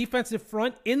best defensive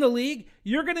front in the league,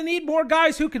 you're going to need more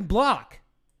guys who can block.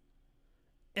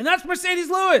 And that's Marcedes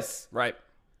Lewis. Right.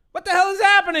 What the hell is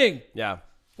happening? Yeah.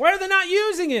 Why are they not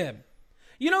using him?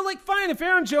 Fine, if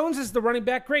Aaron Jones is the running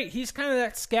back, great. He's kind of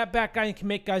that scat back guy and can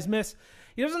make guys miss.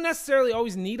 He doesn't necessarily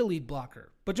always need a lead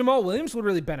blocker. But Jamal Williams would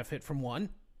really benefit from one.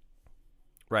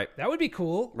 Right. That would be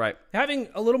cool. Right. Having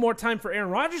a little more time for Aaron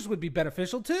Rodgers would be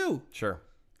beneficial too. Sure.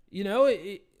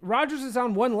 Rodgers is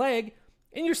on one leg,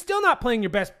 and you're still not playing your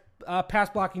best pass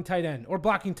blocking tight end or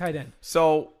blocking tight end.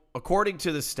 So, according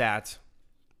to the stats,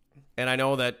 and I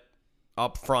know that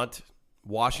up front,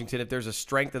 Washington, if there's a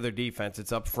strength of their defense,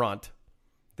 it's up front.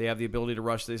 They have the ability to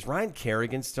rush this. Ryan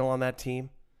Kerrigan still on that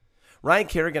team? Ryan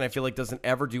Kerrigan, I feel like, doesn't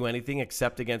ever do anything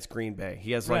except against Green Bay.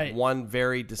 He has one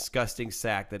very disgusting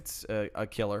sack that's a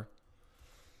killer.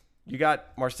 You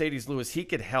got Marcedes Lewis. He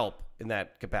could help in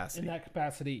that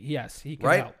capacity. Yes, he can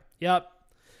help. Yep.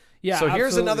 Yeah. So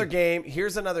here's absolutely.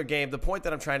 another game. The point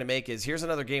that I'm trying to make is here's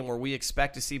another game where we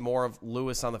expect to see more of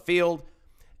Lewis on the field,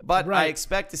 but I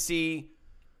expect to see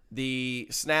the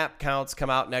snap counts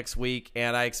come out next week,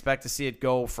 and I expect to see it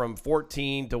go from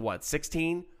 14 to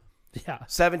 16? Yeah.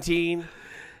 17?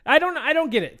 I don't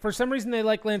get it. For some reason, they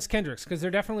like Lance Kendricks because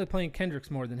they're definitely playing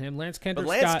Kendricks more than him. Lance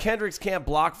Kendricks can't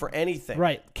block for anything.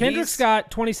 Right. Kendricks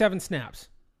got 27 snaps.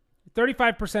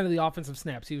 35% of the offensive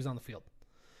snaps he was on the field.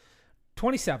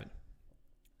 27.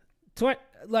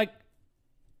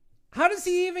 How does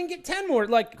he even get 10 more?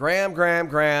 Graham,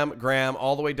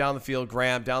 all the way down the field.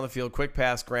 Graham, down the field, quick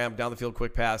pass. Graham, down the field,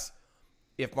 quick pass.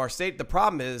 The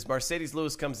problem is Marcedes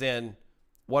Lewis comes in,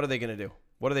 what are they going to do?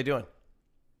 What are they doing?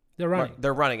 They're running.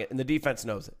 They're running it, and the defense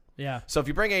knows it. Yeah. So if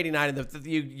you bring 89 in,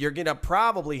 you're going to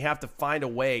probably have to find a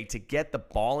way to get the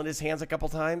ball in his hands a couple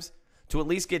times to at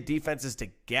least get defenses to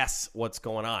guess what's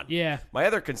going on. Yeah. My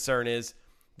other concern is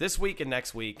this week and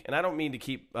next week, and I don't mean to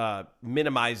keep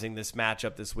minimizing this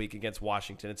matchup this week against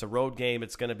Washington. It's a road game.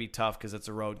 It's going to be tough because it's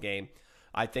a road game.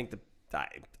 I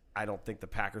don't think the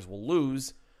Packers will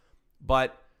lose,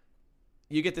 but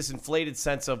you get this inflated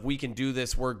sense of we can do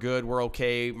this, we're good, we're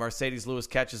okay. Marcedes Lewis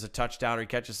catches a touchdown or he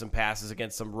catches some passes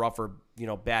against some rougher,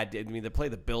 bad. I mean, they play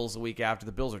the Bills the week after.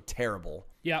 The Bills are terrible.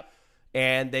 Yep.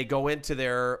 And they go into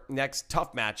their next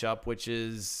tough matchup, which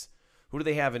is who do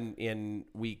they have in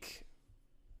week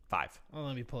 5? Well,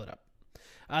 let me pull it up.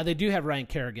 They do have Ryan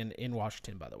Kerrigan in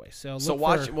Washington, by the way.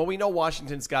 Well, we know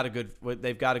Washington's got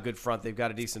they've got a good front. They've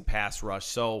got a decent pass rush.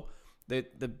 So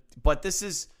but this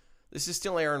is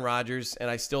still Aaron Rodgers, and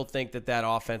I still think that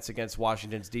offense against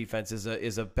Washington's defense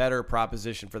is a better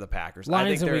proposition for the Packers.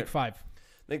 Lions in week 5.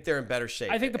 I think they're in better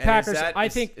shape. I think the Packers.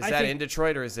 Is that in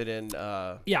Detroit or is it in?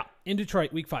 Yeah, in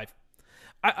Detroit, week 5.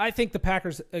 I think the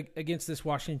Packers against this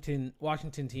Washington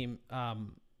team.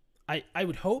 I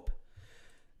would hope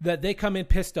that they come in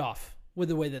pissed off with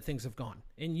the way that things have gone.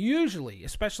 And usually,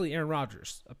 especially Aaron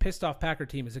Rodgers, a pissed off Packer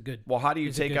team is a good. Well, how do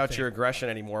you take out your aggression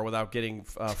anymore without getting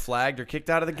flagged or kicked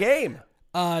out of the game?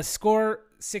 Score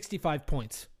 65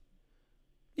 points.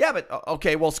 Yeah, but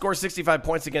okay, well, score 65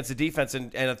 points against the defense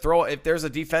and throw. If there's a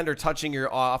defender touching your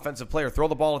offensive player, throw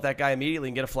the ball at that guy immediately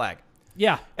and get a flag.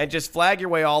 Yeah, and just flag your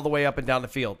way all the way up and down the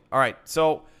field. All right,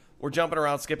 so we're jumping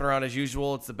around, skipping around as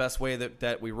usual. It's the best way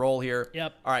that we roll here.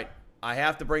 Yep. All right, I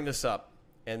have to bring this up,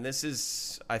 and this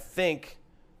is, I think,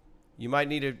 you might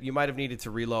have needed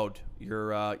to reload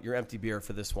your empty beer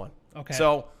for this one. Okay.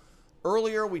 So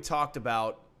earlier we talked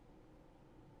about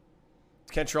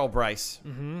Kentrell Bryce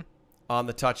on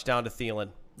the touchdown to Thielen.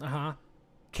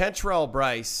 Kentrell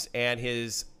Bryce and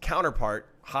his counterpart,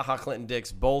 HaHa Clinton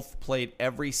Dix, both played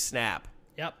every snap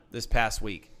this past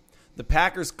week. The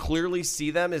Packers clearly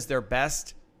see them as their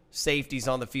best safeties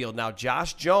on the field. Now,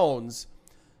 Josh Jones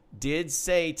did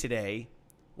say today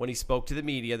when he spoke to the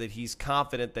media that he's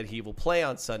confident that he will play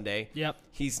on Sunday.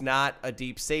 He's not a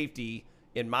deep safety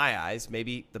in my eyes.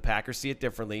 Maybe the Packers see it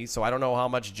differently, so I don't know how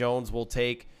much Jones will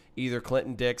take either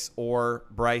Clinton Dix or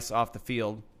Bryce off the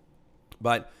field.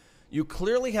 But you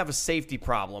clearly have a safety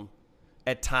problem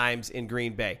at times in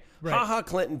Green Bay. HaHa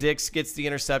Clinton Dix gets the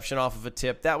interception off of a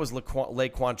tip. That was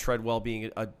Laquan Treadwell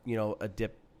being a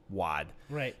dip wad.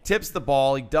 Tips the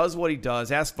ball. He does what he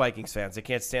does. Ask Vikings fans. They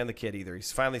can't stand the kid either.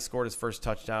 He's finally scored his first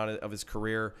touchdown of his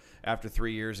career after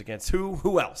 3 years against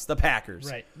who else? The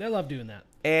Packers. They love doing that.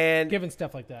 And giving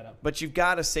stuff like that up. But you've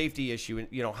got a safety issue.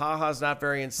 And, HaHa's not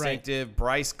very instinctive.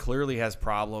 Bryce clearly has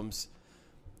problems.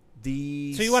 So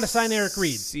you want to sign Eric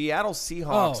Reed? Seattle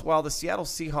Seahawks. Well, the Seattle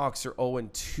Seahawks are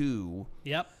 0-2.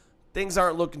 Things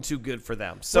aren't looking too good for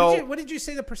them. So what did you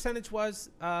say the percentage was?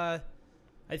 I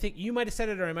think you might have said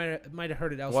it, or I might have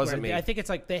heard it elsewhere. Wasn't me. I think it's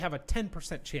like they have a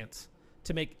 10% chance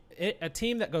to make it, a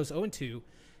team that goes 0-2.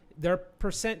 Their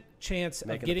percent chance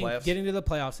of getting to the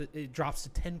playoffs, it drops to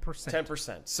 10%.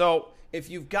 10%. So if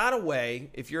you've got a way,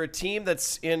 if you're a team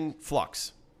that's in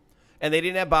flux, and they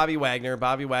didn't have Bobby Wagner.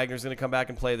 Bobby Wagner's going to come back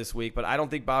and play this week, but I don't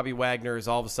think Bobby Wagner is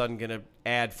all of a sudden going to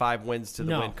add 5 wins to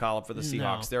the win column for the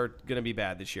Seahawks. They're going to be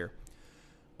bad this year.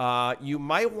 You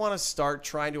might want to start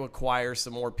trying to acquire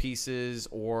some more pieces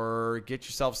or get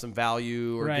yourself some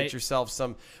value or get yourself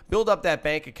build up that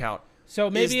bank account.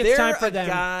 So maybe it's time for them.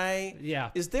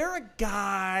 Is there a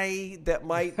guy that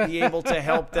might be able to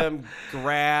help them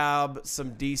grab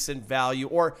some decent value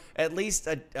or at least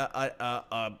a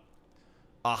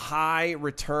high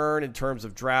return in terms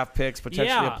of draft picks,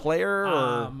 potentially a player?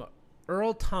 Or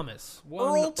Earl Thomas.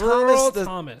 Earl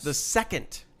Thomas the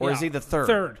second, or is he the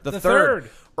third? The third.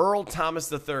 Earl Thomas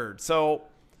the third. So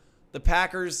the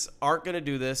Packers aren't going to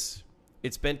do this.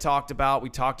 It's been talked about. We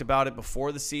talked about it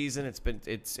before the season.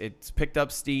 It's picked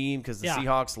up steam because the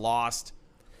Seahawks lost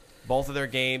both of their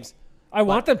games. I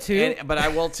want them to. But I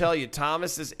will tell you,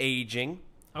 Thomas is aging.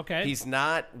 Okay. He's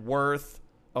not worth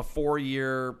a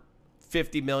 4-year,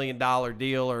 $50 million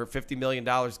deal or $50 million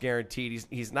guaranteed.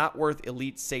 He's not worth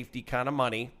elite safety kind of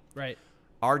money.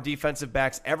 Are defensive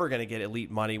backs ever going to get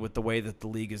elite money with the way that the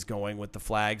league is going with the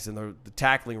flags and the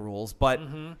tackling rules? But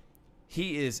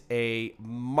he is a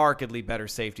markedly better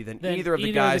safety than either of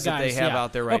the guys that they have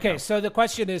out there right now. Okay, so the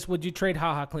question is, would you trade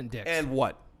HaHa Clinton Dix? And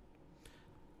what?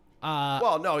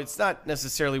 Well, no, it's not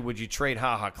necessarily would you trade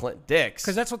HaHa Clinton Dix.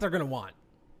 Because that's what they're going to want.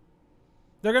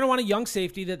 They're going to want a young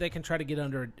safety that they can try to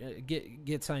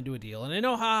get signed to a deal. And I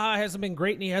know HaHa hasn't been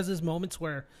great, and he has his moments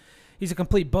where he's a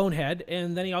complete bonehead,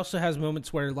 and then he also has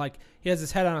moments where like he has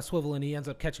his head on a swivel and he ends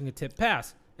up catching a tip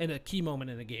pass in a key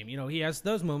moment in a game. He has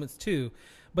those moments too.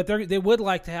 But they would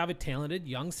like to have a talented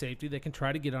young safety that can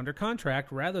try to get under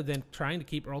contract rather than trying to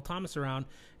keep Earl Thomas around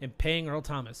and paying Earl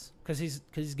Thomas because he's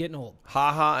getting old.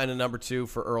 HaHa and a number 2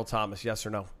 for Earl Thomas, yes or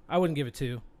no? I wouldn't give it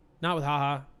 2. Not with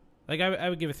HaHa. Like I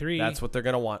would give it 3. That's what they're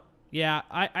going to want. Yeah,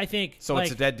 I think. So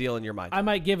it's a dead deal in your mind. I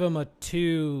might give him a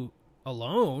 2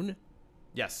 alone.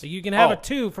 Yes. So you can have a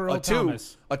 2 for Earl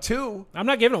Thomas. A 2? I'm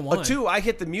not giving him 1. A 2, I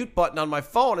hit the mute button on my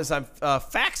phone as I'm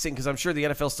faxing because I'm sure the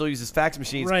NFL still uses fax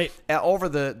machines. Over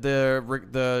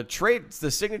the trade,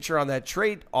 the signature on that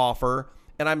trade offer,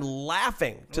 and I'm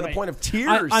laughing to the point of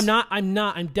tears.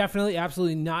 I'm definitely,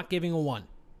 absolutely not giving a 1.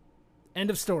 End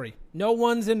of story. No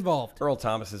one's involved. Earl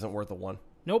Thomas isn't worth a 1.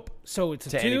 Nope. So it's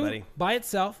a 2 anybody by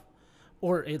itself,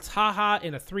 or it's HaHa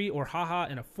in a 3 or HaHa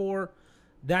in a 4.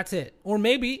 That's it. Or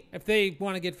maybe if they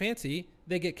want to get fancy,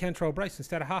 they get Kentrell Bryce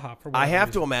instead of HaHa. I have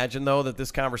to imagine though that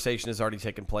this conversation has already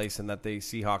taken place and that the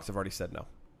Seahawks have already said no.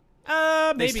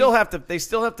 Maybe. They still have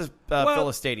to fill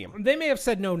a stadium. They may have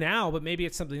said no now, but maybe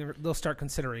it's something they'll start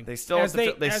considering. They still have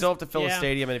to fill a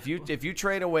stadium, and if you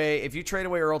trade away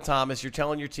Earl Thomas, you're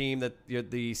telling your team that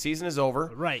the season is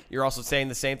over. Right. You're also saying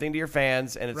the same thing to your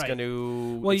fans, and it's going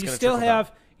to. Well, you still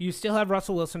have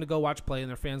Russell Wilson to go watch play, and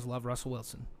their fans love Russell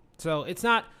Wilson. So it's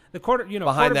not the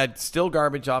behind that still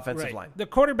garbage offensive line. The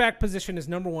quarterback position is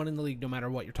number 1 in the league, no matter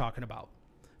what you're talking about.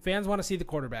 Fans want to see the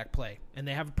quarterback play, and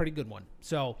they have a pretty good one.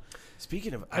 So,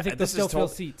 speaking of, I think they'll still fill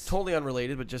seats. Totally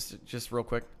unrelated, but just real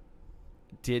quick,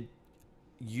 did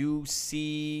you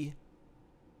see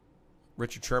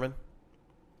Richard Sherman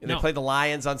They play the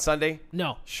Lions on Sunday.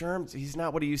 No. Sherm, he's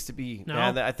not what he used to be. No.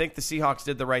 And I think the Seahawks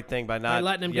did the right thing by not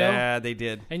letting him go? Yeah, they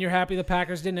did. And you're happy the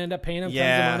Packers didn't end up paying him tons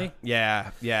of money?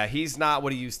 Yeah. He's not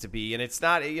what he used to be. And it's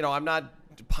not, I'm not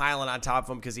piling on top of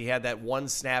him because he had that one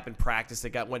snap in practice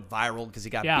that went viral because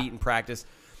he got beat in practice.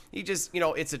 He just,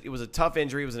 it was a tough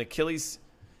injury. It was an Achilles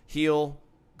heel,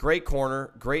 great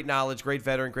corner, great knowledge, great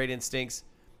veteran, great instincts.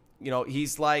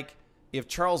 He's like, if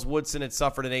Charles Woodson had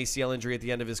suffered an ACL injury at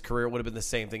the end of his career, it would have been the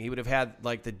same thing. He would have had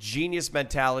like the genius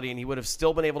mentality, and he would have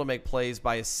still been able to make plays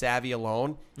by his savvy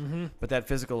alone. Mm-hmm. But that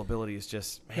physical ability is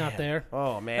just not there.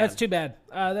 Oh man, that's too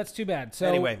bad. So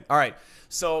anyway, all right.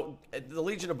 So the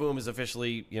Legion of Boom is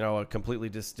officially, completely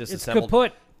disassembled. It's good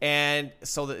put. And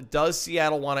so does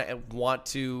Seattle want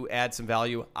to add some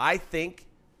value? I think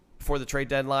before the trade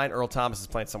deadline, Earl Thomas is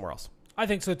playing somewhere else. I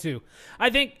think so too. I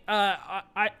think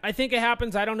I think it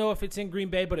happens. I don't know if it's in Green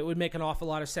Bay, but it would make an awful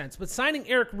lot of sense. But signing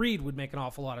Eric Reed would make an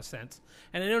awful lot of sense.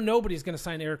 And I know nobody's going to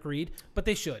sign Eric Reed, but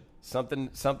they should. Something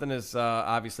is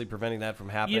obviously preventing that from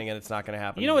happening, and it's not going to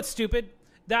happen. You know what's stupid?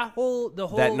 No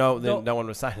one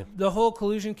was signing him. The whole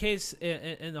collusion case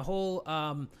and the whole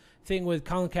thing with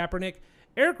Colin Kaepernick.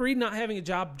 Eric Reed not having a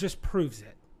job just proves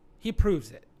it. He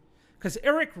proves it because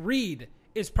Eric Reed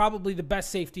is probably the best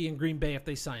safety in Green Bay if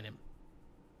they sign him.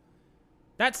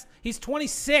 He's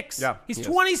 26. Yeah, he's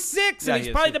 26, yeah, and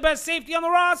he's probably the best safety on the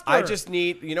roster. I just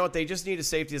need, they just need a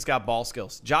safety that's got ball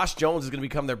skills. Josh Jones is going to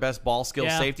become their best ball skill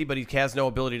safety, but he has no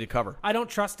ability to cover. I don't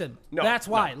trust him. No, that's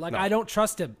why. No. I don't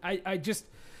trust him. I just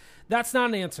that's not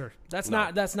an answer. That's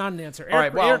not an answer.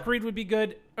 Eric Reed would be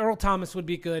good. Earl Thomas would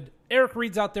be good. Eric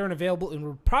Reed's out there and available, and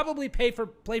would probably play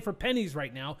for pennies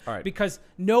right now because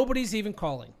nobody's even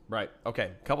calling. Right.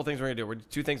 Okay. A couple things we're going to do. We're going to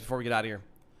do two things before we get out of here.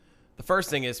 The first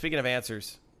thing is, speaking of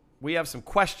answers, we have some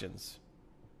questions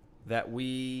that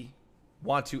we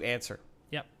want to answer.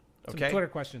 Yep. Okay. Some Twitter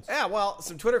questions. Yeah. Well,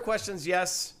 some Twitter questions,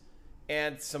 yes,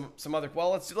 and some other. Well,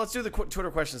 let's do the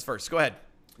Twitter questions first. Go ahead.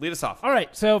 Lead us off. All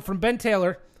right. So from Ben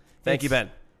Taylor. Thank you,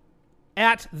 Ben.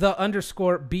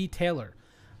 @_B Taylor.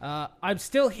 I'm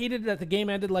still heated that the game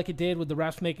ended like it did with the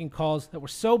refs making calls that were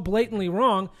so blatantly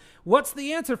wrong. What's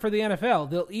the answer for the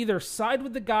NFL? They'll either side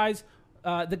with the guys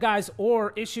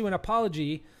or issue an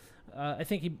apology. I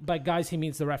think by guys he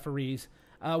means the referees.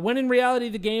 When in reality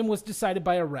the game was decided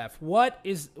by a ref. What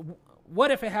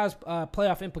if it has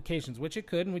playoff implications, which it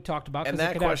could, and we talked about. And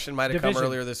that question might have come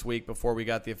earlier this week before we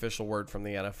got the official word from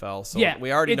the NFL. So yeah,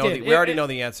 we already know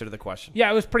the answer to the question.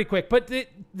 Yeah, it was pretty quick. But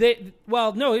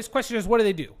his question is, what do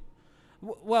they do?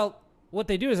 Well, what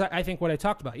they do is, I think, what I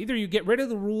talked about. Either you get rid of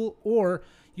the rule, or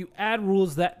you add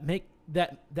rules that make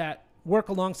that work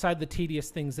alongside the tedious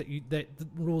things the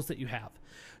rules that you have.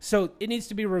 So it needs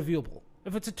to be reviewable.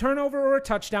 If it's a turnover or a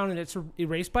touchdown and it's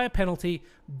erased by a penalty,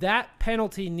 that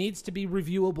penalty needs to be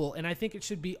reviewable, and I think it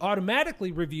should be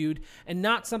automatically reviewed and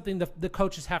not something the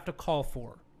coaches have to call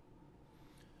for.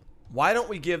 Why don't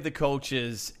we give the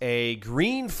coaches a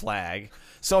green flag?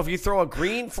 So if you throw a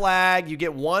green flag, you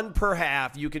get one per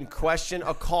half. You can question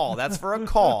a call. That's for a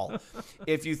call.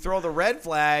 If you throw the red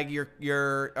flag,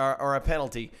 you're or a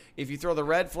penalty. If you throw the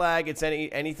red flag, it's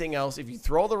anything else. If you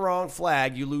throw the wrong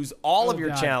flag, you lose all of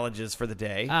your challenges for the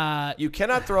day. You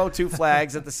cannot throw two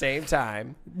flags at the same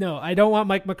time. No, I don't want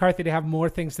Mike McCarthy to have more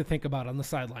things to think about on the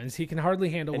sidelines. He can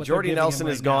hardly handle what Jordy Nelson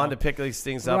is gone to pick these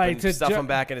things up and stuff them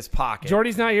back in his pocket.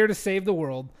 Jordy's not here to save the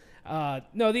world.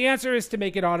 No, the answer is to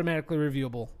make it automatically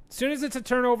reviewable. As soon as it's a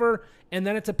turnover and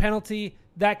then it's a penalty,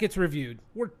 that gets reviewed.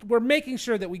 We're making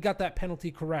sure that we got that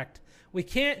penalty correct. We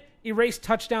can't erase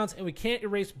touchdowns and we can't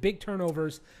erase big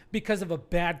turnovers because of a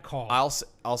bad call.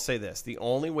 I'll say this. The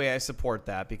only way I support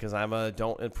that, because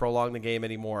don't prolong the game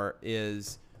anymore,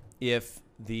 is if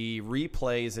the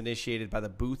replay is initiated by the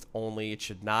booth only,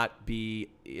 the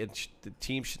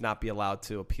team should not be allowed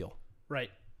to appeal. Right.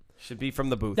 Should be from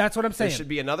the booth. That's what I'm saying. There should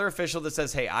be another official that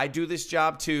says, hey, I do this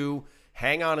job too.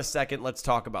 Hang on a second. Let's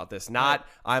talk about this. Not,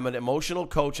 I'm an emotional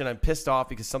coach and I'm pissed off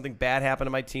because something bad happened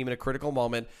to my team in a critical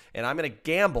moment, and I'm going to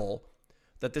gamble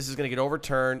that this is going to get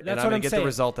overturned, and I'm going to get the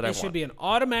result that I want. It should be an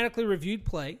automatically reviewed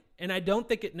play, and I don't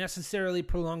think it necessarily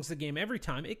prolongs the game every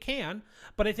time. It can,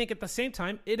 but I think at the same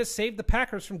time, it has saved the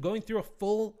Packers from going through a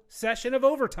full session of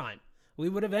overtime. We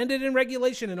would have ended in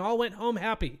regulation and all went home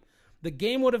happy. The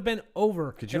game would have been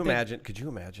over. Could you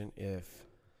imagine if,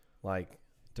 like,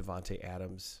 Devontae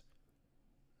Adams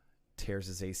tears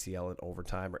his ACL in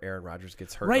overtime, or Aaron Rodgers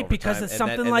gets hurt in overtime, because it's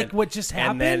something like what just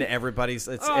happened? And then everybody's,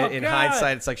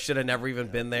 hindsight, it's like, should have never even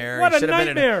been there. What a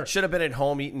nightmare. Should have been at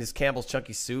home eating his Campbell's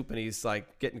Chunky Soup, and he's,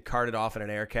 like, getting carted off in an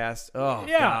air cast. Oh,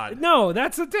 yeah. God. No,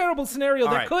 that's a terrible scenario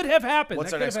that could have happened.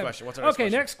 What's our next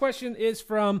question? Next question is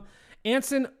from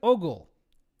Anson Ogle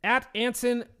at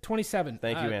Anson27.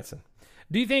 Thank you, Anson.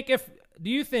 Do you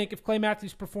think if Clay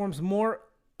Matthews performs more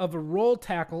of a roll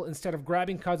tackle instead of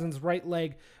grabbing Cousins' right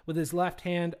leg with his left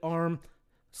hand arm,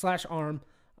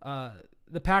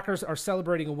 the Packers are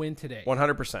celebrating a win today?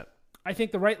 100%. I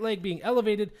think the right leg being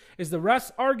elevated is the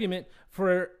ref's argument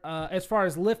for as far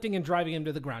as lifting and driving him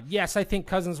to the ground. Yes, I think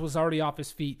Cousins was already off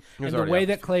his feet, and the way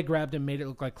that Clay grabbed him made it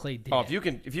look like Clay did. Oh, if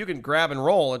you can grab and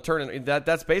roll and turn it,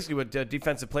 that's basically what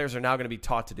defensive players are now going to be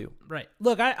taught to do. Right.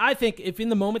 Look, I think if in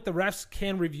the moment the refs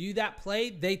can review that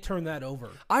play, they turn that over.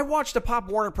 I watched a Pop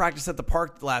Warner practice at the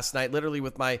park last night, literally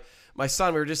with my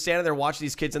son. We were just standing there watching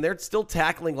these kids, and they're still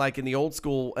tackling like in the old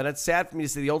school. And it's sad for me to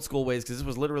see the old school ways because this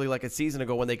was literally like a season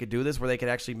ago when they could do this, where they could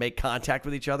actually make contact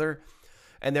with each other.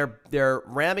 And they're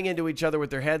ramming into each other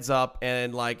with their heads up,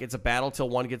 and like it's a battle till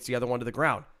one gets the other one to the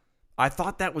ground. I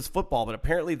thought that was football, but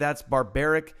apparently that's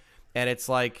barbaric, and it's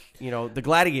like, the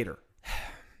gladiator.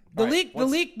 The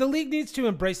league needs to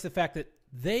embrace the fact that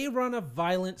they run a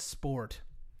violent sport.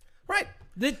 Right.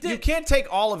 You can't take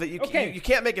all of it. You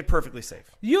can't make it perfectly safe.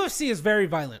 The UFC is very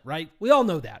violent, right? We all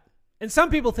know that. And some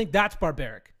people think that's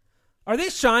barbaric. Are they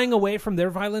shying away from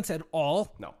their violence at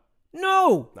all? No.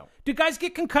 Do guys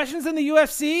get concussions in the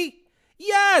UFC?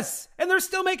 Yes. And they're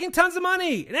still making tons of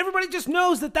money. And everybody just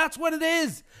knows that that's what it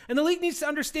is. And the league needs to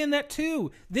understand that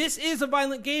too. This is a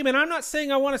violent game. And I'm not saying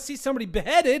I want to see somebody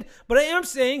beheaded, but I am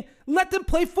saying let them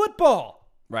play football.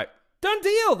 Right. Done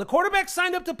deal. The quarterback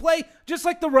signed up to play just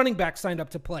like the running back signed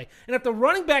up to play. And if the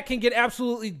running back can get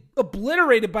absolutely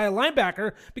obliterated by a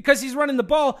linebacker because he's running the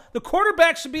ball, the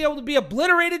quarterback should be able to be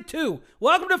obliterated too.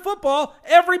 Welcome to football.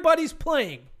 Everybody's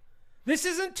playing. This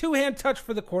isn't two-hand touch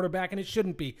for the quarterback, and it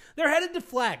shouldn't be. They're headed to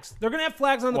flags. They're going to have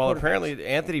flags on the quarterback. Well, apparently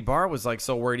Anthony Barr was like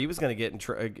so worried he was going to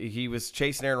get he was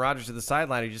chasing Aaron Rodgers to the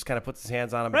sideline. He just kind of puts his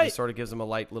hands on him and just sort of gives him a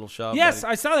light little shove. Yes,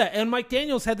 I saw that. And Mike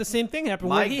Daniels had the same thing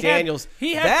happen.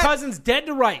 He had Cousins dead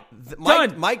to right.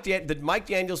 The Mike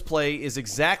Daniels play is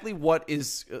exactly what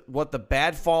the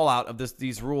bad fallout of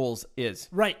these rules is.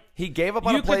 Right. He gave up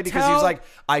on a play because he was like,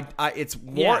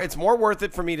 it's more worth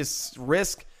it for me to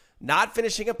risk not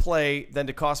finishing a play than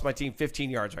to cost my team 15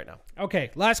 yards right now.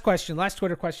 Okay, last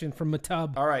Twitter question from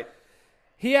Matub. All right.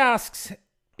 He asks,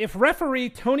 if referee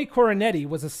Tony Corinetti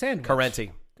was a sandwich...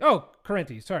 Correnti. Oh,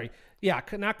 Correnti, sorry. Yeah,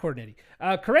 not Corinetti.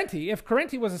 Correnti, if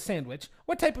Correnti was a sandwich,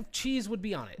 what type of cheese would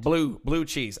be on it? Blue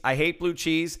cheese. I hate blue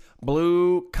cheese.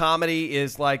 Blue comedy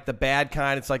is like the bad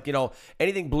kind. It's like,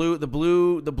 anything blue, the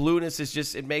blueness is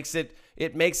just, it makes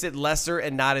it lesser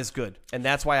and not as good. And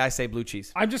that's why I say blue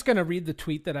cheese. I'm just going to read the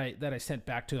tweet that I sent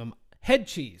back to him. Head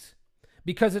cheese.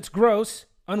 Because it's gross,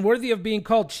 unworthy of being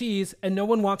called cheese, and no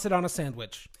one wants it on a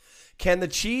sandwich. Can the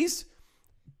cheese,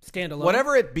 stand alone,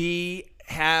 whatever it be,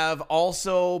 have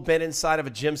also been inside of a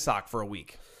gym sock for a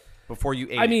week before you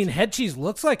ate it? I mean, head cheese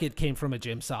looks like it came from a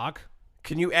gym sock.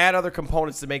 Can you add other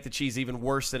components to make the cheese even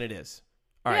worse than it is?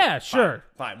 All right, yeah, sure.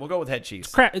 Fine. We'll go with head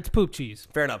cheese. It's poop cheese.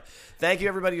 Fair enough. Thank you,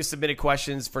 everybody who submitted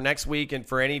questions for next week and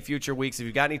for any future weeks. If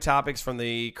you've got any topics from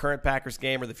the current Packers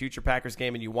game or the future Packers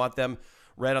game and you want them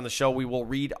read on the show, we will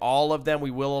read all of them.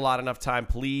 We will allot enough time.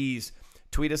 Please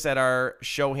tweet us at our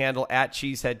show handle at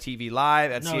CheeseheadTV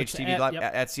Live, at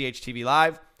CHTV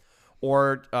Live,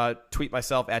 or tweet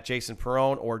myself at Jason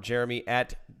Perrone or Jeremy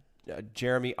at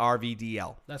Jeremy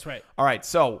RVDL. That's right. All right,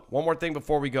 so one more thing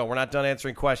before we go. We're not done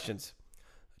answering questions.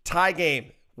 Tie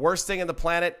game, worst thing on the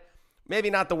planet.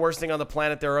 Maybe not the worst thing on the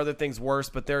planet. There are other things worse,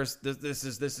 but this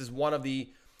is one of the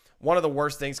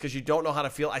worst things because you don't know how to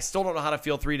feel. I still don't know how to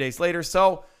feel 3 days later.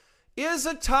 So, is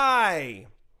a tie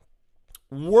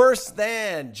worse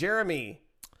than Jeremy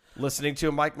listening to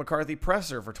a Mike McCarthy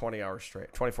presser for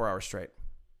 24 hours straight?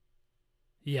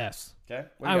 Yes.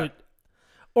 Okay.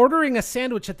 Ordering a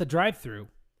sandwich at the drive-thru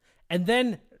and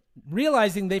then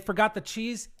realizing they forgot the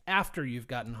cheese after you've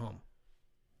gotten home.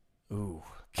 Ooh,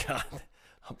 God.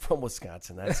 I'm from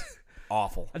Wisconsin. That's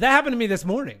awful. That happened to me this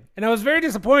morning, and I was very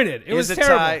disappointed. It was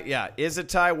terrible. Is a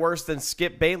tie worse than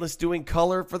Skip Bayless doing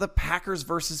color for the Packers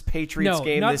versus Patriots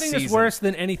game this season? No, nothing is worse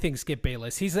than anything Skip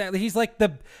Bayless. He's like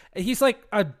a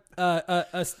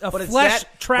flesh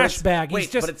trash bag.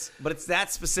 But it's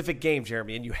that specific game,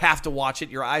 Jeremy, and you have to watch it.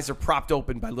 Your eyes are propped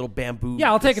open by little bamboo. Yeah,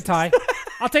 I'll take a tie.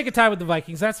 I'll take a tie with the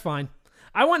Vikings. That's fine.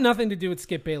 I want nothing to do with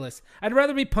Skip Bayless. I'd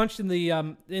rather be punched in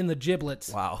the giblets.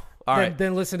 Wow.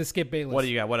 Than listen to Skip Bayless. What do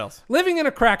you got? What else? Living in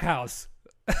a crack house.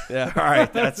 Yeah, all right.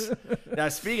 Now,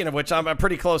 speaking of which, I'm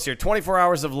pretty close here. 24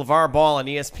 hours of LeVar Ball on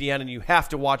ESPN, and you have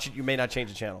to watch it. You may not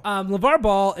change the channel. LeVar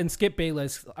Ball and Skip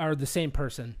Bayless are the same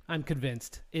person. I'm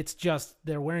convinced. It's just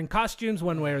they're wearing costumes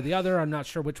one way or the other. I'm not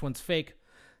sure which one's fake.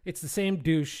 It's the same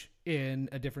douche in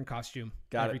a different costume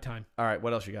every time. All right,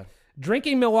 what else you got?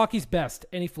 Drinking Milwaukee's Best,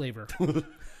 any flavor.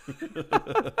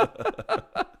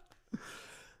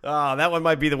 Oh, that one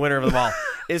might be the winner of them all.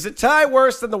 Is a tie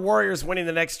worse than the Warriors winning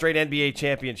the next straight NBA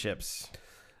championships?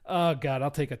 Oh God,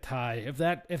 I'll take a tie. If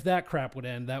that crap would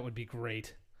end, that would be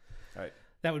great. All right.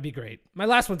 That would be great. My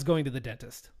last one's going to the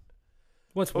dentist.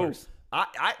 What's worse?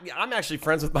 I'm actually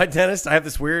friends with my dentist. I have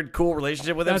this weird, cool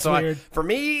relationship with him. That's so weird. For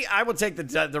me, I would take the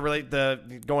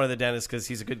going to the dentist because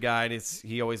he's a good guy and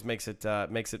he always makes it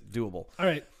doable. All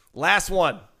right. Last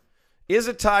one. Is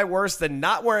a tie worse than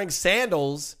not wearing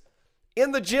sandals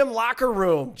in the gym locker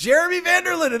room? Jeremy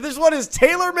Vanderlinden, this one is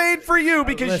tailor-made for you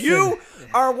because you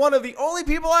are one of the only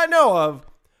people I know of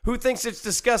who thinks it's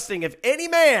disgusting if any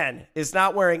man is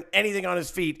not wearing anything on his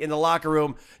feet in the locker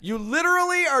room. You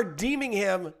literally are deeming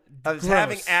him as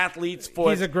having athlete's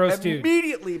foot. He's a gross dude.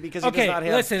 Immediately because he does not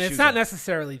have listen, shoes it's not on.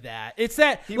 necessarily that. It's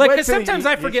that, because sometimes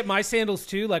I forget my sandals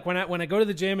too. Like when I go to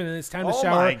the gym and it's time to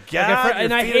shower. Oh my God, and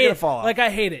your I feet are hate gonna it. fall off. Like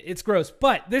I hate it. It's gross.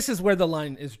 But this is where the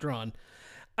line is drawn.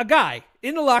 A guy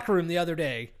in the locker room the other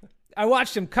day, I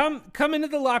watched him come into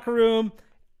the locker room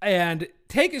and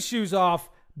take his shoes off,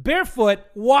 barefoot,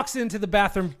 walks into the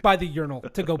bathroom by the urinal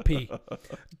to go pee.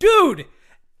 Dude,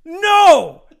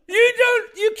 no!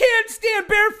 You can't stand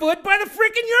barefoot by the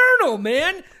freaking urinal,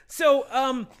 man.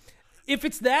 So, if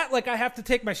it's that, like I have to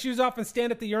take my shoes off and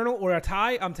stand at the urinal, or a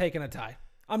tie, I'm taking a tie.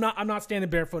 I'm not standing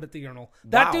barefoot at the urinal.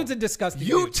 That dude's a disgusting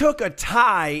dude. took a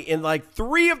tie in like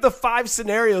 3 of the 5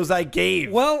 scenarios I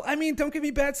gave. Well, I mean, don't give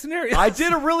me bad scenarios. I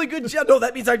did a really good job. No,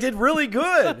 that means I did really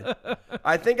good.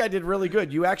 I think I did really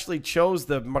good. You actually chose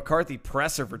the McCarthy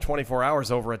presser for 24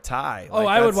 hours over a tie.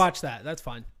 I would watch that. That's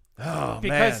fine. Oh,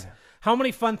 because man. How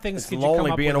many fun things could you lonely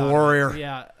come up being with? a warrior.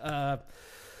 Yeah.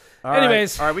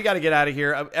 Anyways. All right, we got to get out of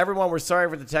here. Everyone, we're sorry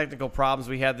for the technical problems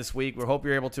we had this week. We hope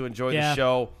you're able to enjoy the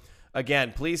show.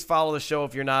 Again, please follow the show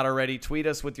if you're not already. Tweet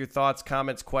us with your thoughts,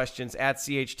 comments, questions at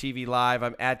CHTV Live.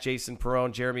 I'm at Jason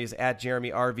Perone. Jeremy is at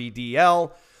Jeremy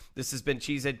RVDL. This has been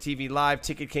Cheesehead TV Live.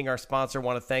 Ticket King, our sponsor,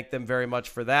 want to thank them very much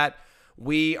for that.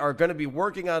 We are going to be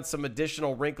working on some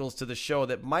additional wrinkles to the show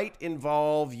that might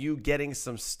involve you getting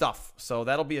some stuff. So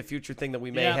that'll be a future thing that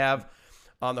we may have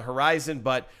on the horizon.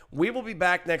 But we will be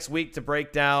back next week to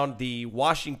break down the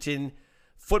Washington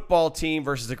football team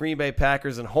versus the Green Bay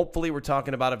Packers, and hopefully we're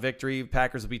talking about a victory.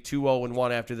 Packers will be 2-0-1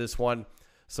 after this one.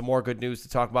 Some more good news to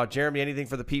talk about. Jeremy, anything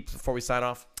for the peeps before we sign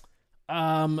off?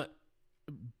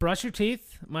 Brush your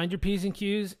teeth, mind your P's and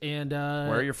Q's, and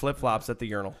wear your flip-flops at the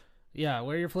urinal. Yeah,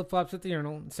 wear your flip-flops at the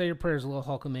urinal, and say your prayers, little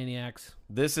Hulkamaniacs.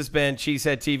 This has been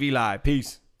Cheesehead TV Live.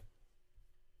 Peace.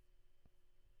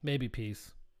 Maybe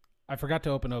peace. I forgot to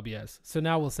open OBS, so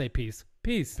now we'll say peace.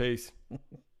 Peace. Peace.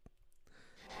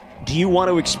 Do you want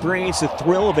to experience the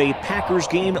thrill of a Packers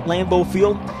game at Lambeau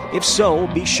Field? If so,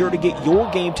 be sure to get your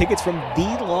game tickets from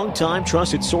the longtime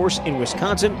trusted source in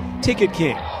Wisconsin, Ticket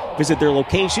King. Visit their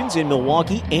locations in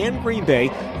Milwaukee and Green Bay,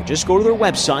 or just go to their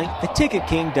website,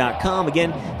 theticketking.com.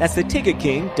 Again, that's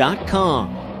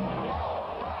theticketking.com.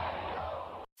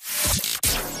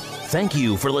 Thank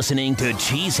you for listening to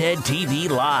Cheesehead TV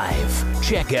Live.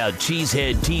 Check out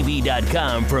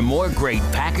cheeseheadtv.com for more great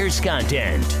Packers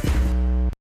content.